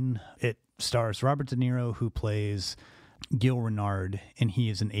revisiting. It stars Robert De Niro, who plays Gil Renard, and he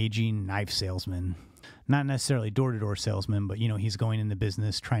is an aging knife salesman. Not necessarily door-to-door salesman, but, he's going into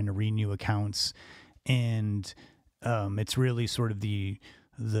business, trying to renew accounts, and it's really sort of the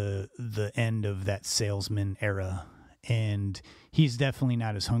end of that salesman era. And he's definitely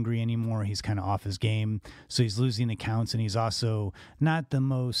not as hungry anymore. He's kind of off his game. So he's losing accounts, and he's also not the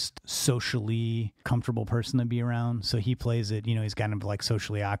most socially comfortable person to be around. So he plays it, he's kind of like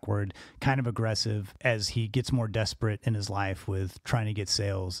socially awkward, kind of aggressive. As he gets more desperate in his life with trying to get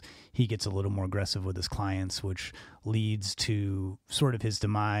sales, he gets a little more aggressive with his clients, which leads to sort of his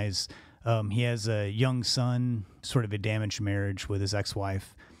demise. He has a young son, sort of a damaged marriage with his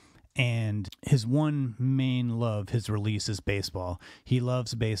ex-wife. And his one main love, his release, is baseball. He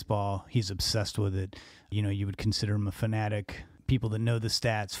loves baseball. He's obsessed with it. You would consider him a fanatic. People that know the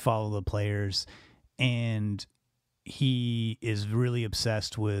stats follow the players. And he is really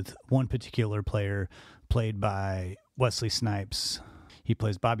obsessed with one particular player played by Wesley Snipes. He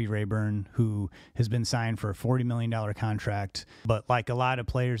plays Bobby Rayburn, who has been signed for a $40 million contract. But like a lot of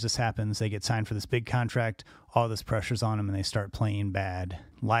players, this happens. They get signed for this big contract. All this pressure's on them, and they start playing bad.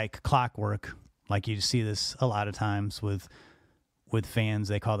 Like clockwork, like you see this a lot of times with fans.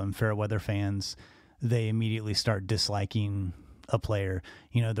 They call them fair weather fans. They immediately start disliking a player.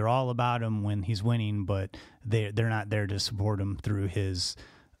 They're all about him when he's winning, but they're not there to support him through his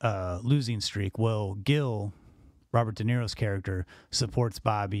losing streak. Well, Gil, Robert De Niro's character, supports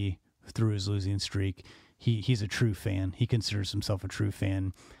Bobby through his losing streak. He's a true fan. He considers himself a true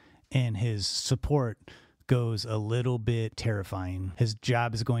fan, and his support goes a little bit terrifying. His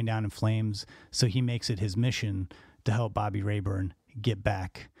job is going down in flames, so he makes it his mission to help Bobby Rayburn get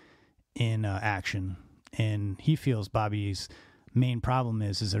back in action. And he feels Bobby's main problem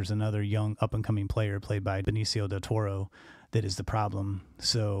is there's another young up-and-coming player played by Benicio del Toro that is the problem.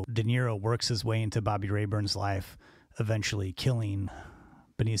 So De Niro works his way into Bobby Rayburn's life, eventually killing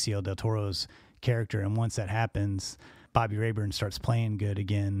Benicio del Toro's character. And once that happens, Bobby Rayburn starts playing good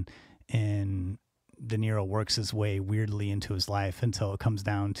again, and De Niro works his way weirdly into his life until it comes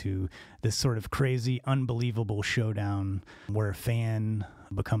down to this sort of crazy, unbelievable showdown where fan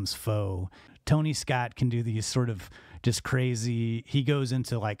becomes foe. Tony Scott can do these sort of just crazy, he goes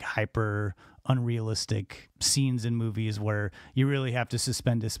into like hyper unrealistic scenes in movies where you really have to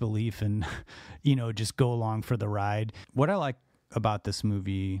suspend disbelief and, just go along for the ride. What I like about this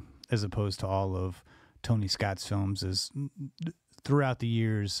movie, as opposed to all of Tony Scott's films, is throughout the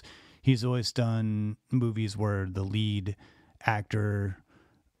years, he's always done movies where the lead actor,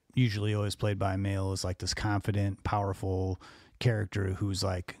 usually always played by a male, is like this confident, powerful character who's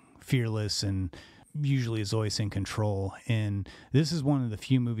like fearless and usually is always in control. And this is one of the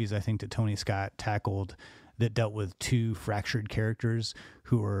few movies I think that Tony Scott tackled that dealt with two fractured characters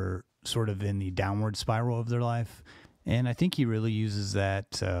who are sort of in the downward spiral of their life. And I think he really uses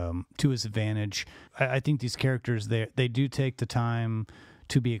that to his advantage. I think these characters, they do take the time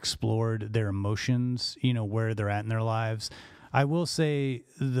to be explored, their emotions, where they're at in their lives. I will say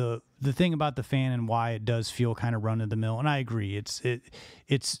the thing about The Fan and why it does feel kind of run of the mill, and I agree, it's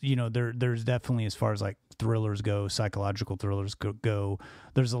there's definitely, as far as like thrillers go, psychological thrillers go,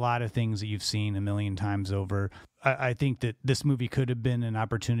 there's a lot of things that you've seen a million times over. I think that this movie could have been an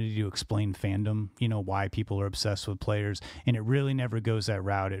opportunity to explain fandom, why people are obsessed with players, and it really never goes that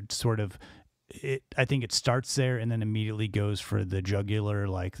route. It sort of, I think it starts there and then immediately goes for the jugular,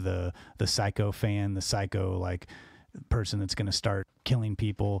 like the psycho fan, the psycho like person that's going to start killing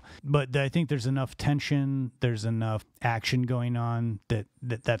people. But I think there's enough tension, there's enough action going on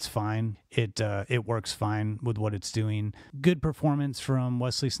that's fine. It works fine with what it's doing. Good performance from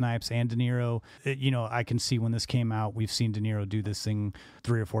Wesley Snipes and De Niro. I can see when this came out, we've seen De Niro do this thing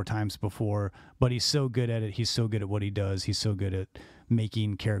 3 or 4 times before, but he's so good at it. He's so good at what he does. He's so good at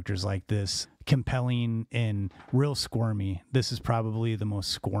making characters like this compelling and real squirmy. This is probably the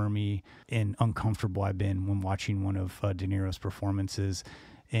most squirmy and uncomfortable I've been when watching one of De Niro's performances.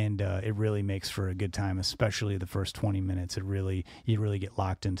 And it really makes for a good time, especially the first 20 minutes. You really get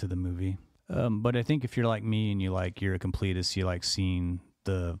locked into the movie. But I think if you're like me and you're a completist, you like seeing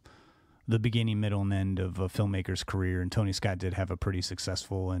the beginning, middle, and end of a filmmaker's career. And Tony Scott did have a pretty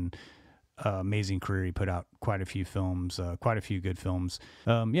successful and amazing career. He put out quite a few films, quite a few good films.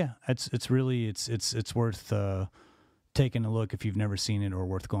 It's worth taking a look if you've never seen it, or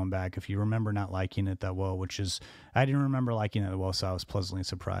worth going back if you remember not liking it that well, which is, I didn't remember liking it that well, so I was pleasantly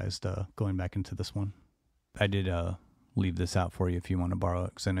surprised going back into this one. I did leave this out for you if you want to borrow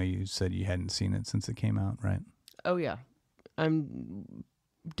it, because I know you said you hadn't seen it since it came out, right? Oh, yeah. I'm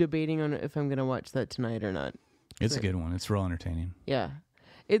debating on if I'm going to watch that tonight or not. It's a good one. It's real entertaining. Yeah.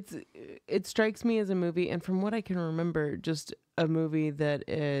 It strikes me as a movie, and from what I can remember, just a movie that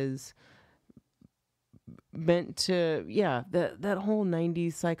is meant to, that whole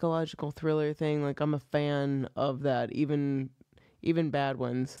 90s psychological thriller thing. Like, I'm a fan of that, even bad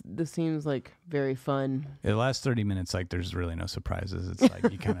ones. This seems like very fun. The last 30 minutes, like, there's really no surprises. It's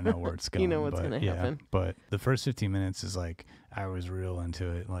like you kind of know where it's going. You know what's going to happen. But the first 15 minutes is like, I was real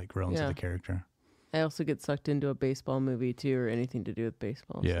into it, like real into the character. I also get sucked into a baseball movie too, or anything to do with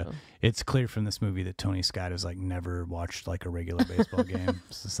baseball. Yeah, so. It's clear from this movie that Tony Scott has like never watched like a regular baseball game.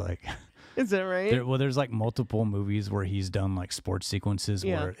 It's just like, is that right? There's like multiple movies where he's done like sports sequences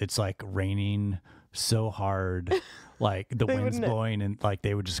where it's like raining so hard, like the wind's blowing, and like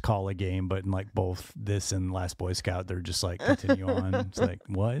they would just call a game. But in like both this and Last Boy Scout, they're just like continue on. It's like,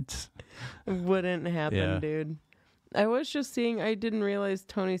 what? Wouldn't happen, dude. I was just seeing, I didn't realize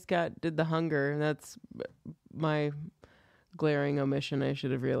Tony Scott did The Hunger. That's my glaring omission. I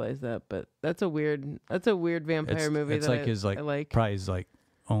should have realized that, but that's a weird vampire movie. It's like his like probably his like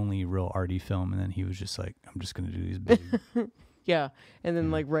only real arty film, and then he was just like, I'm just gonna do these big. Yeah, and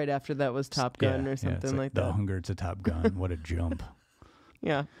then like right after that was Top Gun or something like that. The Hunger to Top Gun. What a jump.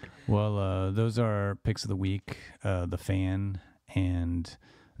 Yeah. Well, those are our picks of the week. The Fan and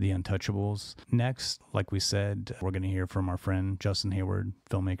The Untouchables. Next, like we said, we're going to hear from our friend Justin Hayward,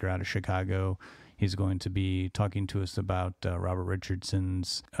 filmmaker out of Chicago. He's going to be talking to us about Robert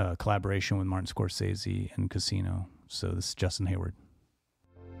Richardson's collaboration with Martin Scorsese in Casino. So this is Justin Hayward.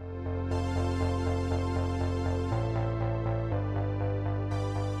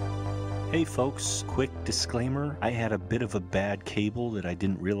 Hey folks, quick disclaimer. I had a bit of a bad cable that I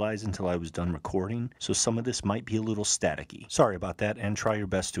didn't realize until I was done recording, so some of this might be a little staticky. Sorry about that, and try your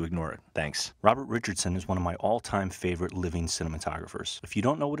best to ignore it. Thanks. Robert Richardson is one of my all-time favorite living cinematographers. If you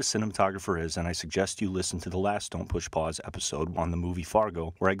don't know what a cinematographer is, then I suggest you listen to the last Don't Push Pause episode on the movie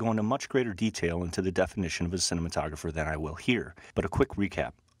Fargo, where I go into much greater detail into the definition of a cinematographer than I will here. But a quick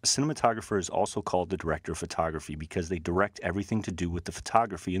recap. A cinematographer is also called the director of photography because they direct everything to do with the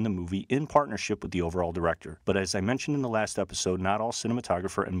photography in the movie in partnership with the overall director. But as I mentioned in the last episode, not all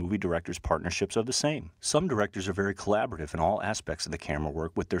cinematographer and movie directors' partnerships are the same. Some directors are very collaborative in all aspects of the camera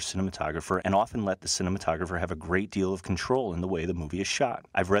work with their cinematographer and often let the cinematographer have a great deal of control in the way the movie is shot.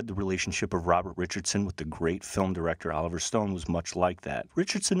 I've read the relationship of Robert Richardson with the great film director Oliver Stone was much like that.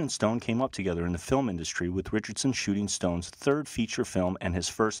 Richardson and Stone came up together in the film industry, with Richardson shooting Stone's third feature film and his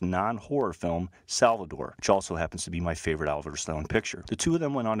first non-horror film, Salvador, which also happens to be my favorite Oliver Stone picture. The two of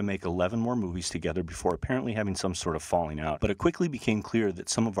them went on to make 11 more movies together before apparently having some sort of falling out, but it quickly became clear that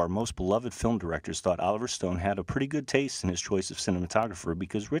some of our most beloved film directors thought Oliver Stone had a pretty good taste in his choice of cinematographer,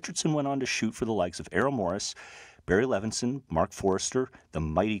 because Richardson went on to shoot for the likes of Errol Morris, Barry Levinson, Mark Forrester, the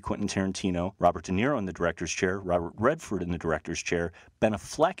mighty Quentin Tarantino, Robert De Niro in the director's chair, Robert Redford in the director's chair, Ben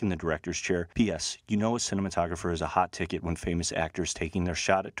Affleck in the director's chair. P.S. You know a cinematographer is a hot ticket when famous actors taking their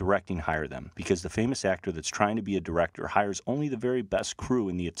shot at directing hire them, because the famous actor that's trying to be a director hires only the very best crew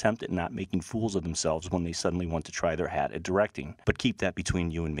in the attempt at not making fools of themselves when they suddenly want to try their hat at directing. But keep that between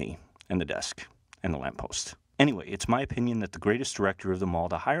you and me, and the desk, and the lamppost. Anyway, it's my opinion that the greatest director of them all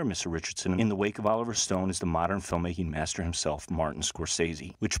to hire Mr. Richardson in the wake of Oliver Stone is the modern filmmaking master himself, Martin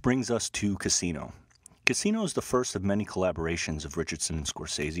Scorsese. Which brings us to Casino. Casino is the first of many collaborations of Richardson and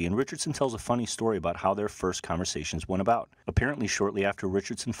Scorsese, and Richardson tells a funny story about how their first conversations went about. Apparently, shortly after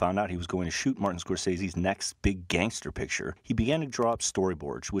Richardson found out he was going to shoot Martin Scorsese's next big gangster picture, he began to draw up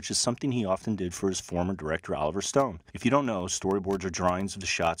storyboards, which is something he often did for his former director Oliver Stone. If you don't know, storyboards are drawings of the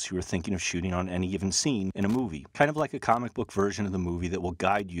shots you are thinking of shooting on any given scene in a movie, kind of like a comic book version of the movie that will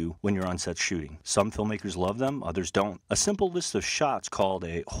guide you when you're on set shooting. Some filmmakers love them, others don't. A simple list of shots called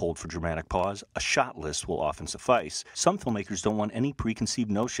a, hold for dramatic pause, a shot list will often suffice. Some filmmakers don't want any preconceived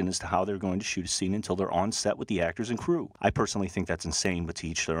notion as to how they're going to shoot a scene until they're on set with the actors and crew. I personally think that's insane, but to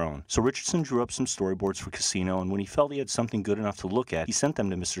each their own. So Richardson drew up some storyboards for Casino, and when he felt he had something good enough to look at, he sent them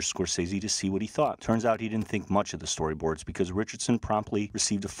to Mr. Scorsese to see what he thought. Turns out he didn't think much of the storyboards, because Richardson promptly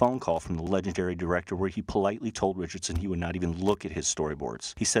received a phone call from the legendary director where he politely told Richardson he would not even look at his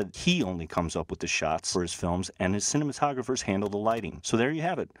storyboards. He said he only comes up with the shots for his films, and his cinematographers handle the lighting. So there you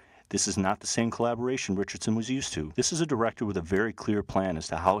have it. This is not the same collaboration Richardson was used to. This is a director with a very clear plan as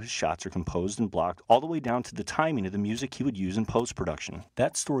to how his shots are composed and blocked, all the way down to the timing of the music he would use in post-production.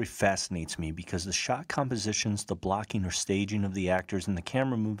 That story fascinates me because the shot compositions, the blocking or staging of the actors, and the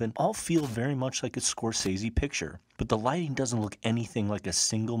camera movement all feel very much like a Scorsese picture. But the lighting doesn't look anything like a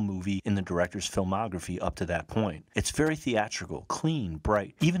single movie in the director's filmography up to that point. It's very theatrical, clean,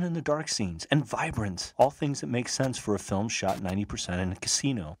 bright, even in the dark scenes, and vibrant. All things that make sense for a film shot 90% in a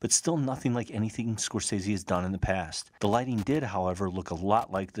casino, but still nothing like anything Scorsese has done in the past. The lighting did, however, look a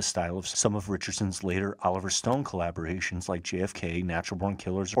lot like the style of some of Richardson's later Oliver Stone collaborations like JFK, Natural Born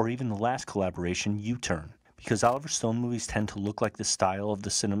Killers, or even the last collaboration, U-Turn. Because Oliver Stone movies tend to look like the style of the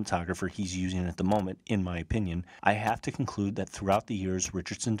cinematographer he's using at the moment, in my opinion, I have to conclude that throughout the years,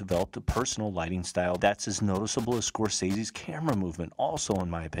 Richardson developed a personal lighting style that's as noticeable as Scorsese's camera movement, also in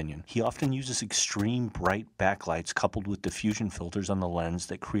my opinion. He often uses extreme bright backlights coupled with diffusion filters on the lens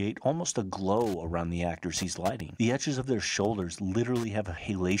that create almost a glow around the actors he's lighting. The edges of their shoulders literally have a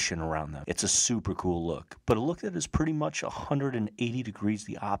halation around them. It's a super cool look, but a look that is pretty much 180 degrees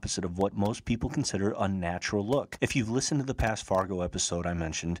the opposite of what most people consider a natural look. If you've listened to the past Fargo episode I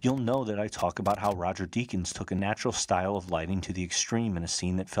mentioned, you'll know that I talk about how Roger Deakins took a natural style of lighting to the extreme in a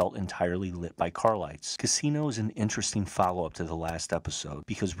scene that felt entirely lit by car lights. Casino is an interesting follow-up to the last episode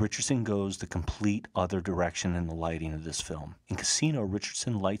because Richardson goes the complete other direction in the lighting of this film. In Casino,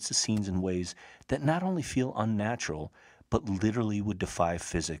 Richardson lights the scenes in ways that not only feel unnatural, but literally would defy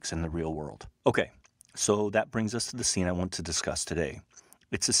physics in the real world. Okay, so that brings us to the scene I want to discuss today.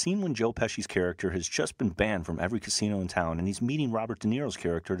 It's a scene when Joe Pesci's character has just been banned from every casino in town, and he's meeting Robert De Niro's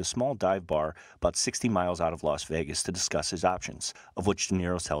character at a small dive bar about 60 miles out of Las Vegas to discuss his options, of which De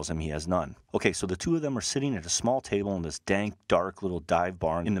Niro tells him he has none. Okay, so the two of them are sitting at a small table in this dank, dark little dive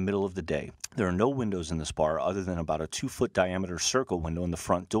bar in the middle of the day. There are no windows in this bar other than about a 2-foot diameter circle window in the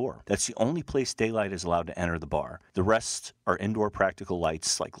front door. That's the only place daylight is allowed to enter the bar. The rest are indoor practical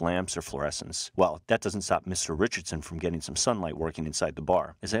lights like lamps or fluorescents. Well, that doesn't stop Mr. Richardson from getting some sunlight working inside the bar.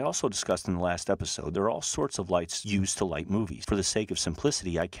 As I also discussed in the last episode, there are all sorts of lights used to light movies. For the sake of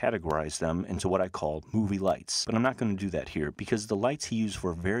simplicity, I categorize them into what I call movie lights. But I'm not going to do that here because the lights he used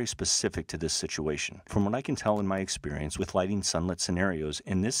were very specific to this situation. From what I can tell in my experience with lighting sunlit scenarios,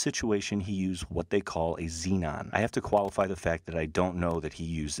 in this situation he used what they call a xenon. I have to qualify the fact that I don't know that he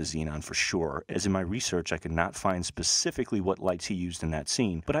used a xenon for sure, as in my research I could not find specifically what lights he used in that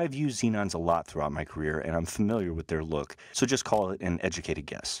scene, but I've used xenons a lot throughout my career and I'm familiar with their look, so just call it an educated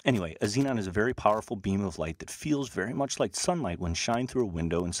guess. Anyway, a xenon is a very powerful beam of light that feels very much like sunlight when shined through a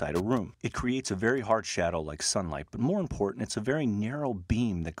window inside a room. It creates a very hard shadow like sunlight, but more important, it's a very narrow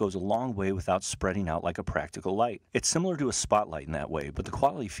beam that goes a long way without spreading out like a practical light. It's similar to a spotlight in that way, but the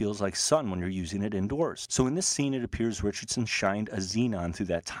quality feels like sun when you're using it indoors. So in this scene, it appears Richardson shined a xenon through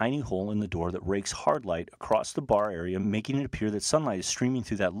that tiny hole in the door that rakes hard light across the bar area, making it appear that sunlight is streaming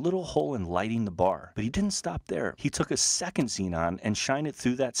through that little hole and lighting the bar. But he didn't stop there. He took a second xenon and shined it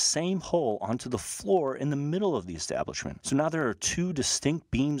through that same hole onto the floor in the middle of the establishment. So now there are two distinct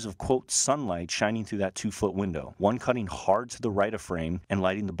beams of, quote, sunlight shining through that 2-foot window, one cutting hard to the right of frame and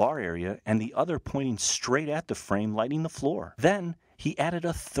lighting the bar area, and the other pointing straight at the frame, lighting the floor. Then he added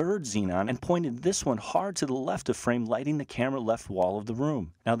a third xenon and pointed this one hard to the left of frame, lighting the camera left wall of the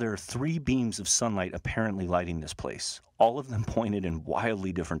room. Now there are 3 beams of sunlight apparently lighting this place. All of them pointed in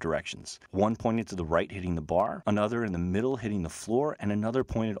wildly different directions. One pointed to the right hitting the bar, another in the middle hitting the floor, and another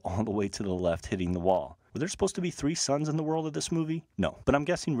pointed all the way to the left hitting the wall. Were there supposed to be 3 suns in the world of this movie? No. But I'm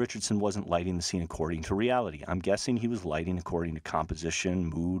guessing Richardson wasn't lighting the scene according to reality. I'm guessing he was lighting according to composition,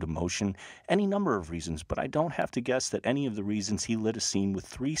 mood, emotion, any number of reasons, but I don't have to guess that any of the reasons he lit a scene with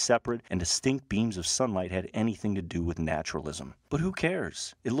 3 separate and distinct beams of sunlight had anything to do with naturalism. But who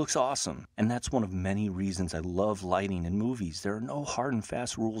cares? It looks awesome. And that's one of many reasons I love lighting in movies. There are no hard and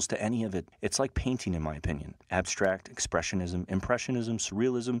fast rules to any of it. It's like painting, in my opinion. Abstract, expressionism, impressionism,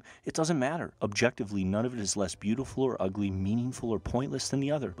 surrealism, it doesn't matter. Objectively, none of it is less beautiful or ugly, meaningful or pointless than the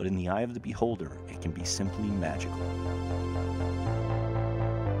other, but in the eye of the beholder, it can be simply magical.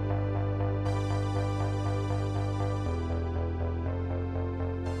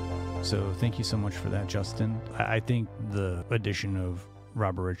 So thank you so much for that, Justin. I think the addition of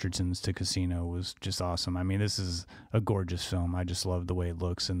Robert Richardson's to Casino was just awesome. I mean, this is a gorgeous film. I just love the way it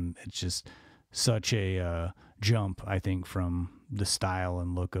looks, and it's just such a jump, I think, from the style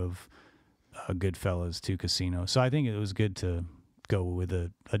and look of Goodfellas to Casino. So I think it was good to go with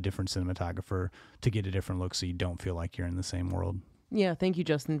a different cinematographer to get a different look so you don't feel like you're in the same world. Yeah, thank you,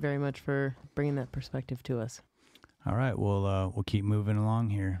 Justin, very much for bringing that perspective to us. All right, we'll keep moving along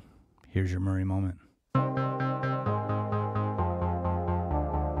here. Here's your Murray moment.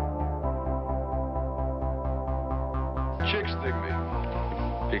 Chicks dig me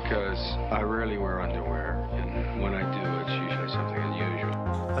because I rarely wear underwear, and when I do, it's usually something unusual.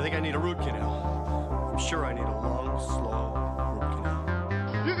 I think I need a root canal. I'm sure I need a long, slow root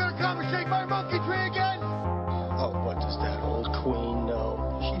canal. You gonna come and shake my monkey tree again? Oh, what does that old queen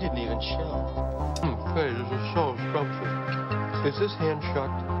know? She didn't even show. Hey, this is so scrumptious. Is this hand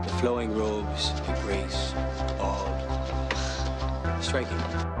shucked? The flowing robes, the grace, all striking.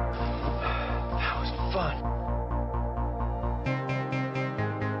 That was fun.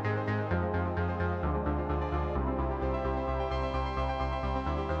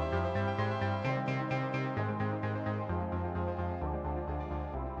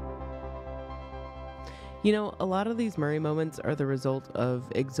 You know, a lot of these Murray moments are the result of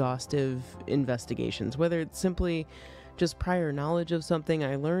exhaustive investigations, whether it's simply just prior knowledge of something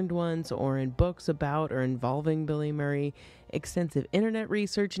I learned once, or in books about or involving Billy Murray, extensive internet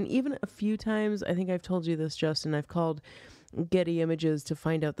research, and even a few times, I think I've told you this, Justin, I've called Getty Images to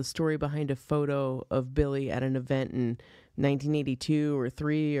find out the story behind a photo of Billy at an event in 1982 or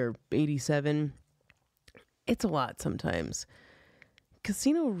 3 or 87. It's a lot sometimes.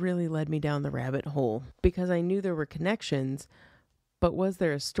 Casino really led me down the rabbit hole because I knew there were connections, but was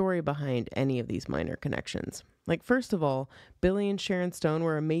there a story behind any of these minor connections? Like, first of all, Billy and Sharon Stone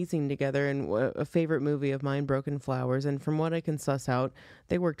were amazing together in a favorite movie of mine, Broken Flowers, and from what I can suss out,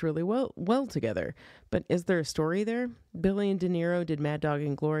 they worked really well together. But is there a story there? Billy and De Niro did Mad Dog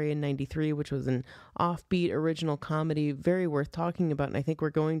and Glory in 93, which was an offbeat original comedy, very worth talking about, and I think we're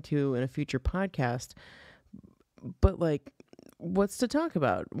going to in a future podcast. But, like, what's to talk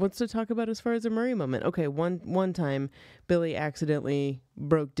about? What's to talk about as far as a Murray moment? Okay, one time, Billy accidentally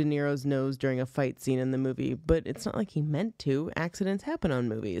broke De Niro's nose during a fight scene in the movie, but it's not like he meant to. Accidents happen on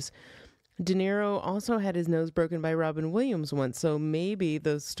movies. De Niro also had his nose broken by Robin Williams once, so maybe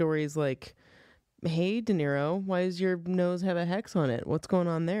the story's like, hey, De Niro, why does your nose have a hex on it? What's going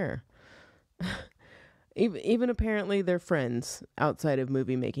on there? Even apparently they're friends outside of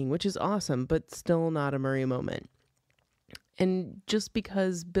movie making, which is awesome, but still not a Murray moment. And just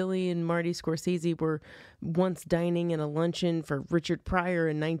because Billy and Marty Scorsese were once dining in a luncheon for Richard Pryor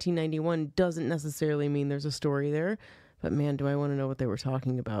in 1991 doesn't necessarily mean there's a story there. But man, do I want to know what they were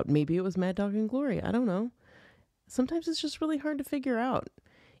talking about. Maybe it was Mad Dog and Glory. I don't know. Sometimes it's just really hard to figure out.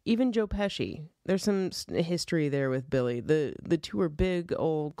 Even Joe Pesci, there's some history there with Billy. The two are big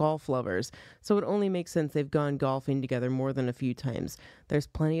old golf lovers, so it only makes sense they've gone golfing together more than a few times. There's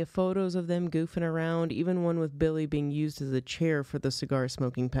plenty of photos of them goofing around, even one with Billy being used as a chair for the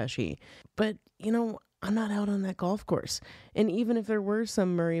cigar-smoking Pesci. But, you know, I'm not out on that golf course. And even if there were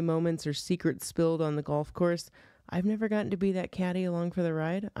some Murray moments or secrets spilled on the golf course, I've never gotten to be that caddy along for the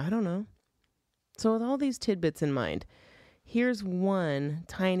ride. I don't know. So with all these tidbits in mind, here's one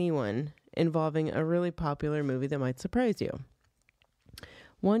tiny one involving a really popular movie that might surprise you.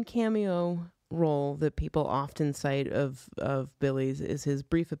 One cameo role that people often cite of Billy's is his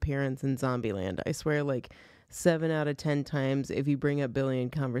brief appearance in Zombieland. I swear, like 7 out of 10 times, if you bring up Billy in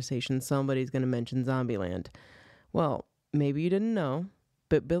conversation, somebody's going to mention Zombieland. Well, maybe you didn't know,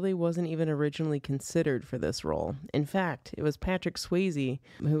 but Billy wasn't even originally considered for this role. In fact, it was Patrick Swayze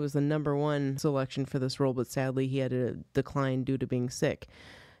who was the #1 selection for this role, but sadly he had to decline due to being sick.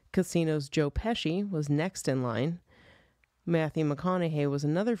 Casino's Joe Pesci was next in line. Matthew McConaughey was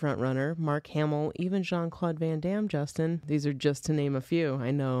another frontrunner. Mark Hamill, even Jean-Claude Van Damme, Justin. These are just to name a few.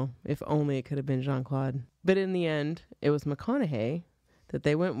 I know, if only it could have been Jean-Claude. But in the end, it was McConaughey that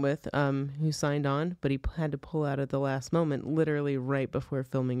they went with, who signed on, but he had to pull out at the last moment, literally right before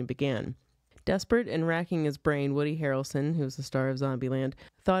filming began. Desperate and racking his brain, Woody Harrelson, who was the star of Zombieland,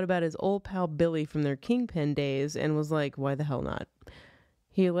 thought about his old pal Billy from their Kingpin days and was like, why the hell not?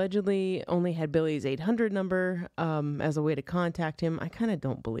 He allegedly only had Billy's 800 number as a way to contact him. I kind of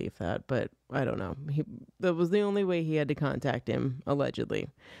don't believe that, but I don't know. That was the only way he had to contact him, allegedly.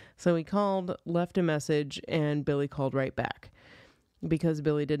 So he called, left a message, and Billy called right back. Because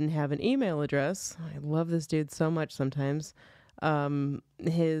Billy didn't have an email address, I love this dude so much sometimes,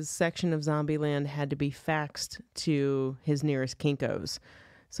 his section of Zombieland had to be faxed to his nearest Kinko's.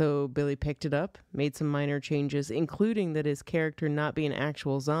 So Billy picked it up, made some minor changes, including that his character not be an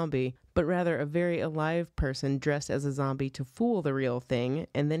actual zombie, but rather a very alive person dressed as a zombie to fool the real thing,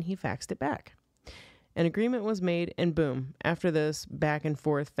 and then he faxed it back. An agreement was made, and boom, after this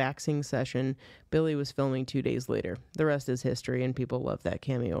back-and-forth faxing session, Billy was filming 2 days later. The rest is history, and people love that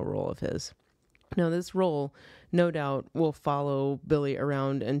cameo role of his. Now, this role, no doubt, will follow Billy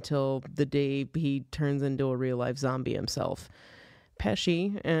around until the day he turns into a real-life zombie himself.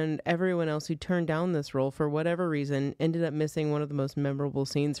 Pesci and everyone else who turned down this role for whatever reason ended up missing one of the most memorable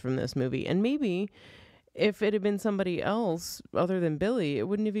scenes from this movie. And maybe if it had been somebody else other than Billy, it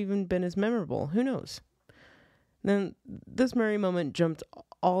wouldn't have even been as memorable. Who knows? Then this Murray moment jumped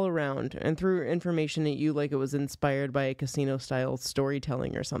all around and threw information at you like it was inspired by a casino-style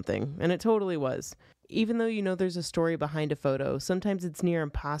storytelling or something. And it totally was. Even though you know there's a story behind a photo, sometimes it's near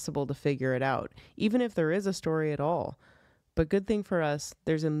impossible to figure it out, even if there is a story at all. But good thing for us,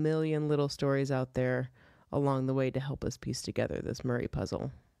 there's a million little stories out there along the way to help us piece together this Murray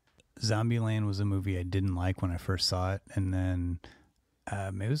puzzle. Zombieland was a movie I didn't like when I first saw it, and then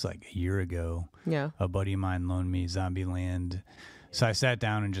it was like a year ago. Yeah. A buddy of mine loaned me Zombieland. So I sat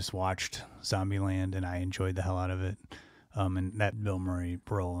down and just watched Zombieland, and I enjoyed the hell out of it. And that Bill Murray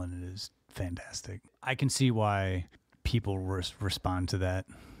role in it is fantastic. I can see why people respond to that.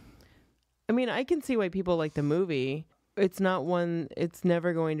 I mean, I can see why people like the movie. It's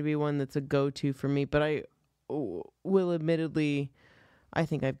never going to be one that's a go-to for me, but I will admittedly, I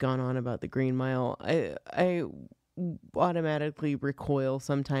think I've gone on about the Green Mile. I automatically recoil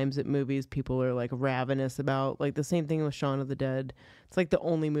sometimes at movies people are like ravenous about, like the same thing with Shaun of the Dead. It's like the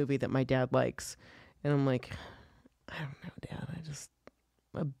only movie that my dad likes, and I'm like, I don't know, Dad,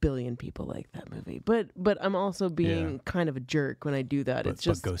 a billion people like that movie, but I'm also being kind of a jerk when I do that. It's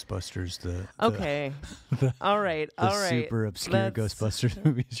just Ghostbusters, okay. All right, super obscure Ghostbusters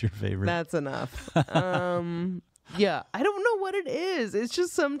movie is your favorite. That's enough. Yeah, I don't know what it is. It's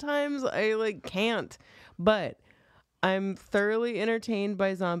just sometimes I can't. But I'm thoroughly entertained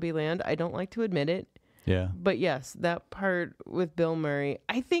by Zombieland. I don't like to admit it. Yeah. But yes, that part with Bill Murray,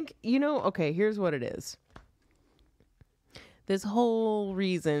 I think, okay, here's what it is. This whole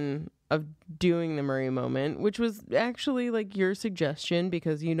reason of doing the Murray moment, which was actually your suggestion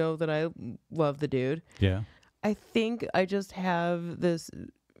because you know that I love the dude. Yeah. I think I just have this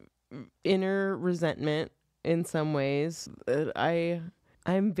inner resentment in some ways.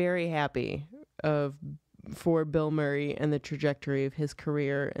 I'm very happy for Bill Murray and the trajectory of his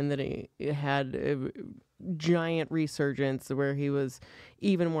career, and that he had a giant resurgence where he was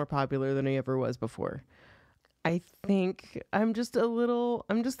even more popular than he ever was before. I think I'm just a little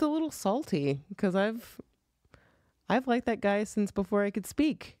salty because I've liked that guy since before I could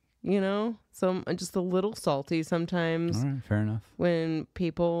speak, so I'm just a little salty sometimes. All right, fair enough. When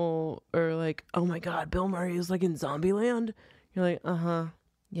people are like, oh my God, Bill Murray is like in Zombieland. You're like, uh-huh.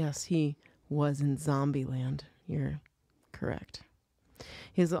 Yes, he was in Zombieland. You're correct.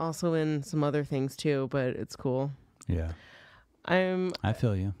 He's also in some other things too, but it's cool. Yeah. I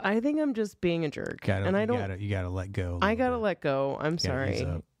feel you. I think I'm just being a jerk. You gotta let go. I gotta let go. I'm ease sorry.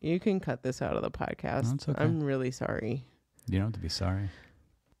 up. You can cut this out of the podcast. No, it's okay. I'm really sorry. You don't have to be sorry.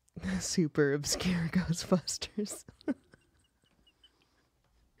 Super obscure Ghostbusters.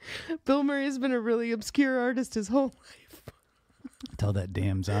 Bill Murray's been a really obscure artist his whole life. Until that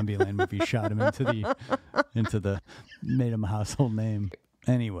damn Zombieland movie shot him made him a household name.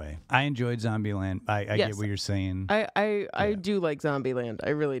 Anyway, I enjoyed Zombieland. I get what you're saying. I do like Zombieland. I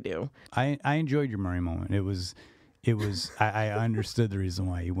really do. I enjoyed your Murray moment. It was I understood the reason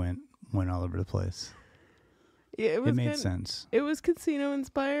why you went all over the place. Yeah, it made sense. It was casino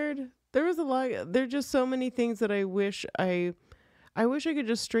inspired. There was a lot. There are just so many things that I wish I could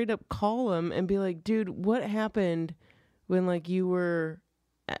just straight up call him and be like, dude, what happened when you were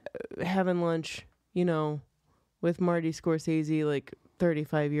having lunch, with Marty Scorsese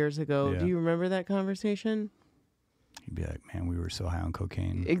 35 years ago. Yeah. Do you remember that conversation? He'd be like, man, we were so high on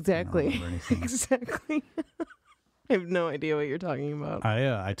cocaine. Exactly. Exactly. I have no idea what you're talking about.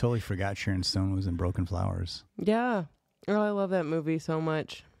 I totally forgot Sharon Stone was in Broken Flowers. Yeah. Oh, I love that movie so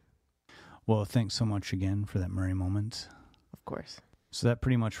much. Well, thanks so much again for that Murray moment. Of course. So that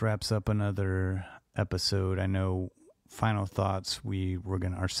pretty much wraps up another episode. I know final thoughts. We're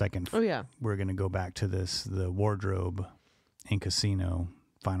gonna go back to the wardrobe in Casino.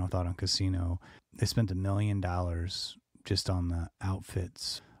 Final thought on Casino. They spent $1 million just on the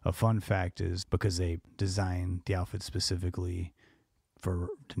outfits. A fun fact is because they designed the outfits specifically for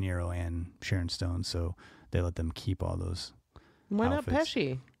De Niro and Sharon Stone, so they let them keep all those. Why outfits. not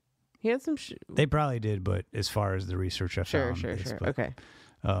Pesci? He had some. They probably did, but as far as the research I found, Sure. But, okay.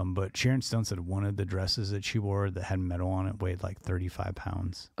 But Sharon Stone said one of the dresses that she wore that had metal on it weighed 35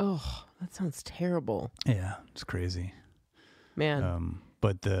 pounds. Oh, that sounds terrible. Yeah, it's crazy. Man.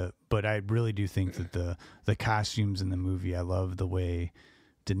 But I really do think that the costumes in the movie, I love the way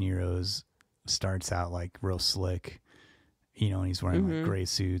De Niro's starts out real slick, and he's wearing gray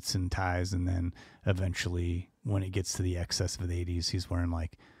suits and ties, and then eventually when it gets to the excess of the 80s, he's wearing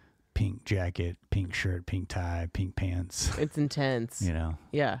pink jacket, pink shirt, pink tie, pink pants. It's intense.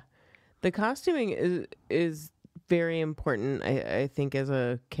 Yeah. The costuming is very important, I think, as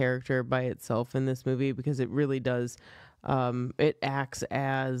a character by itself in this movie, because it really does, it acts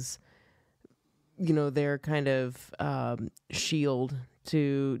as, their kind of shield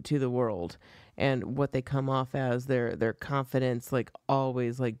to the world, and what they come off as, their confidence, like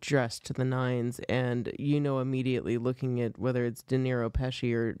always like dressed to the nines, and immediately looking at whether it's De Niro,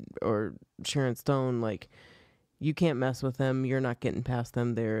 Pesci, or Sharon Stone, like, you can't mess with them. You're not getting past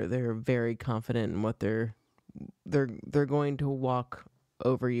them. They're very confident in what they're going to walk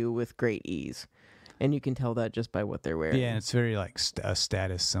over you with great ease, and you can tell that just by what they're wearing. Yeah, and it's very like a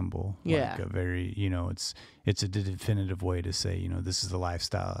status symbol. Yeah, like a very it's a definitive way to say this is the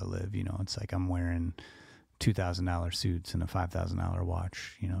lifestyle I live. It's like I'm wearing $2,000 suits and a $5,000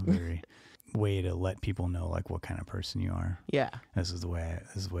 watch. Very way to let people know like what kind of person you are. Yeah, this is the way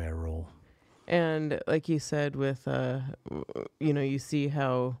I roll. And like you said, with you see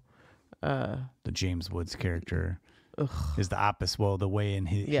how the James Woods character is the opposite. Well, the way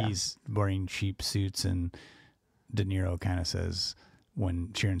he's wearing cheap suits, and De Niro kind of says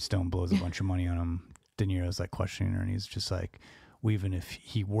when Sharon Stone blows a bunch of money on him, De Niro's like questioning her, and he's just like, well, even if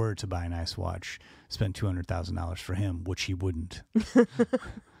he were to buy a nice watch, spend $200,000 for him, which he wouldn't,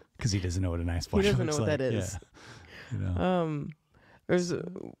 because he doesn't know what a nice watch looks like. He doesn't know what that is. Yeah. There's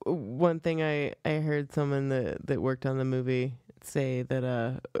one thing I heard someone that worked on the movie say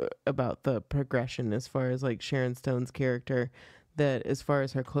that about the progression as far as like Sharon Stone's character, that as far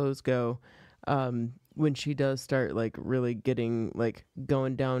as her clothes go, when she does start like really getting like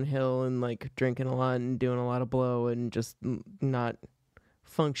going downhill and like drinking a lot and doing a lot of blow and just not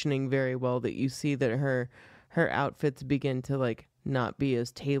functioning very well, that you see that her outfits begin to like not be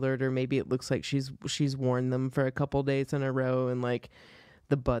as tailored, or maybe it looks like she's worn them for a couple days in a row, and like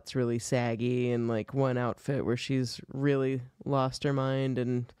the butt's really saggy, and like one outfit where she's really lost her mind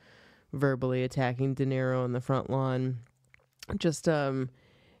and verbally attacking De Niro on the front lawn. Just the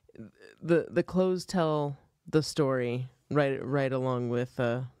clothes tell the story right along with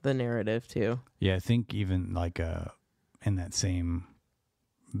the narrative too. Yeah, I think even like in that same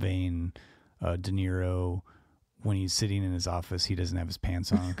vein, De Niro, when he's sitting in his office, he doesn't have his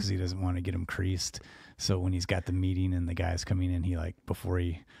pants on because he doesn't want to get them creased. So when he's got the meeting and the guy's coming in, he like, before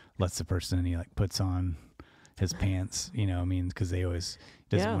he lets the person in, he like puts on his pants, because they always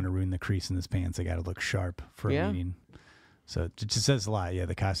doesn't want to ruin the crease in his pants. They got to look sharp for a meeting. So it just says a lot. Yeah,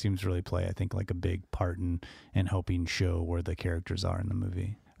 the costumes really play, I think, like a big part in helping show where the characters are in the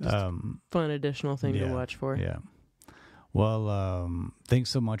movie. Fun additional thing to watch for. Yeah. Well, thanks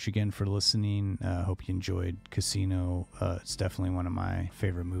so much again for listening. Hope you enjoyed Casino. It's definitely one of my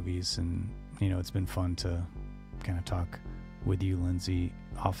favorite movies, and it's been fun to kind of talk with you, Lindsay,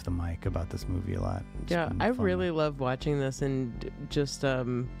 off the mic about this movie a lot. I really love watching this, and just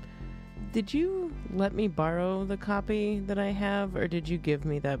did you let me borrow the copy that I have, or did you give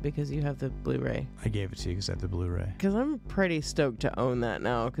me that because you have the Blu-ray? I gave it to you because I have the Blu-ray. Because I'm pretty stoked to own that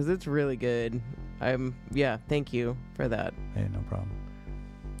now, because it's really good. Thank you for that. Hey, no problem.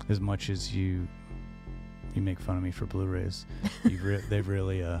 As much as you make fun of me for Blu-rays, they've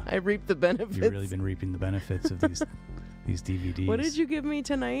really I reap the benefits. You've really been reaping the benefits of these DVDs. What did you give me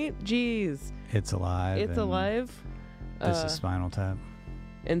tonight? Jeez. It's Alive. It's Alive. This is Spinal Tap.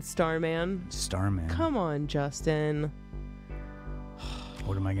 And Starman. Come on, Justin.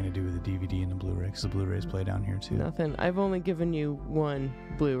 What am I going to do with the DVD and the Blu-ray? Because the Blu-rays play down here too. Nothing. I've only given you one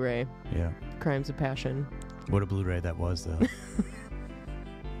Blu-ray. Yeah. Crimes of Passion. What a Blu-ray that was, though.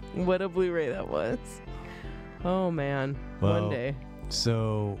 What a Blu-ray that was. Oh, man. Well, one day.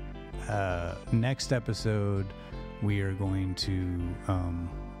 So, next episode, we are going to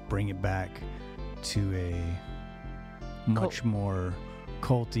bring it back to a much more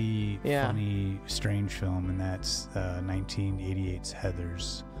culty, funny, strange film, and that's 1988's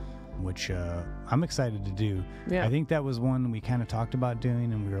Heathers, which I'm excited to do. Yeah. I think that was one we kind of talked about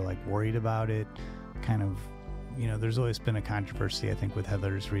doing, and we were like worried about it. Kind of, there's always been a controversy, I think, with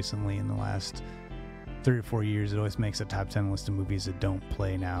Heathers recently in the last 3 or 4 years. It always makes a top 10 list of movies that don't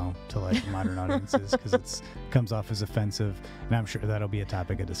play now to like modern audiences because it comes off as offensive, and I'm sure that'll be a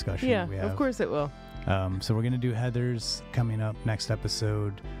topic of discussion. Yeah, of course it will. So we're going to do Heathers coming up next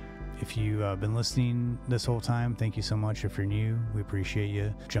episode. If you've been listening this whole time, thank you so much. If you're new, we appreciate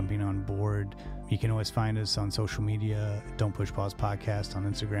you jumping on board. You can always find us on social media, Don't Push Pause Podcast on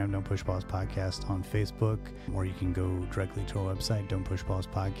Instagram, Don't Push Pause Podcast on Facebook, or you can go directly to our website,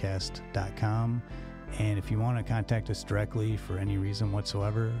 don'tpushpausepodcast.com. And if you want to contact us directly for any reason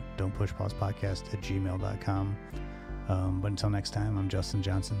whatsoever, don'tpushpausepodcast@gmail.com. But until next time, I'm Justin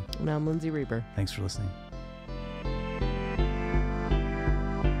Johnson. And I'm Lindsay Reaper. Thanks for listening.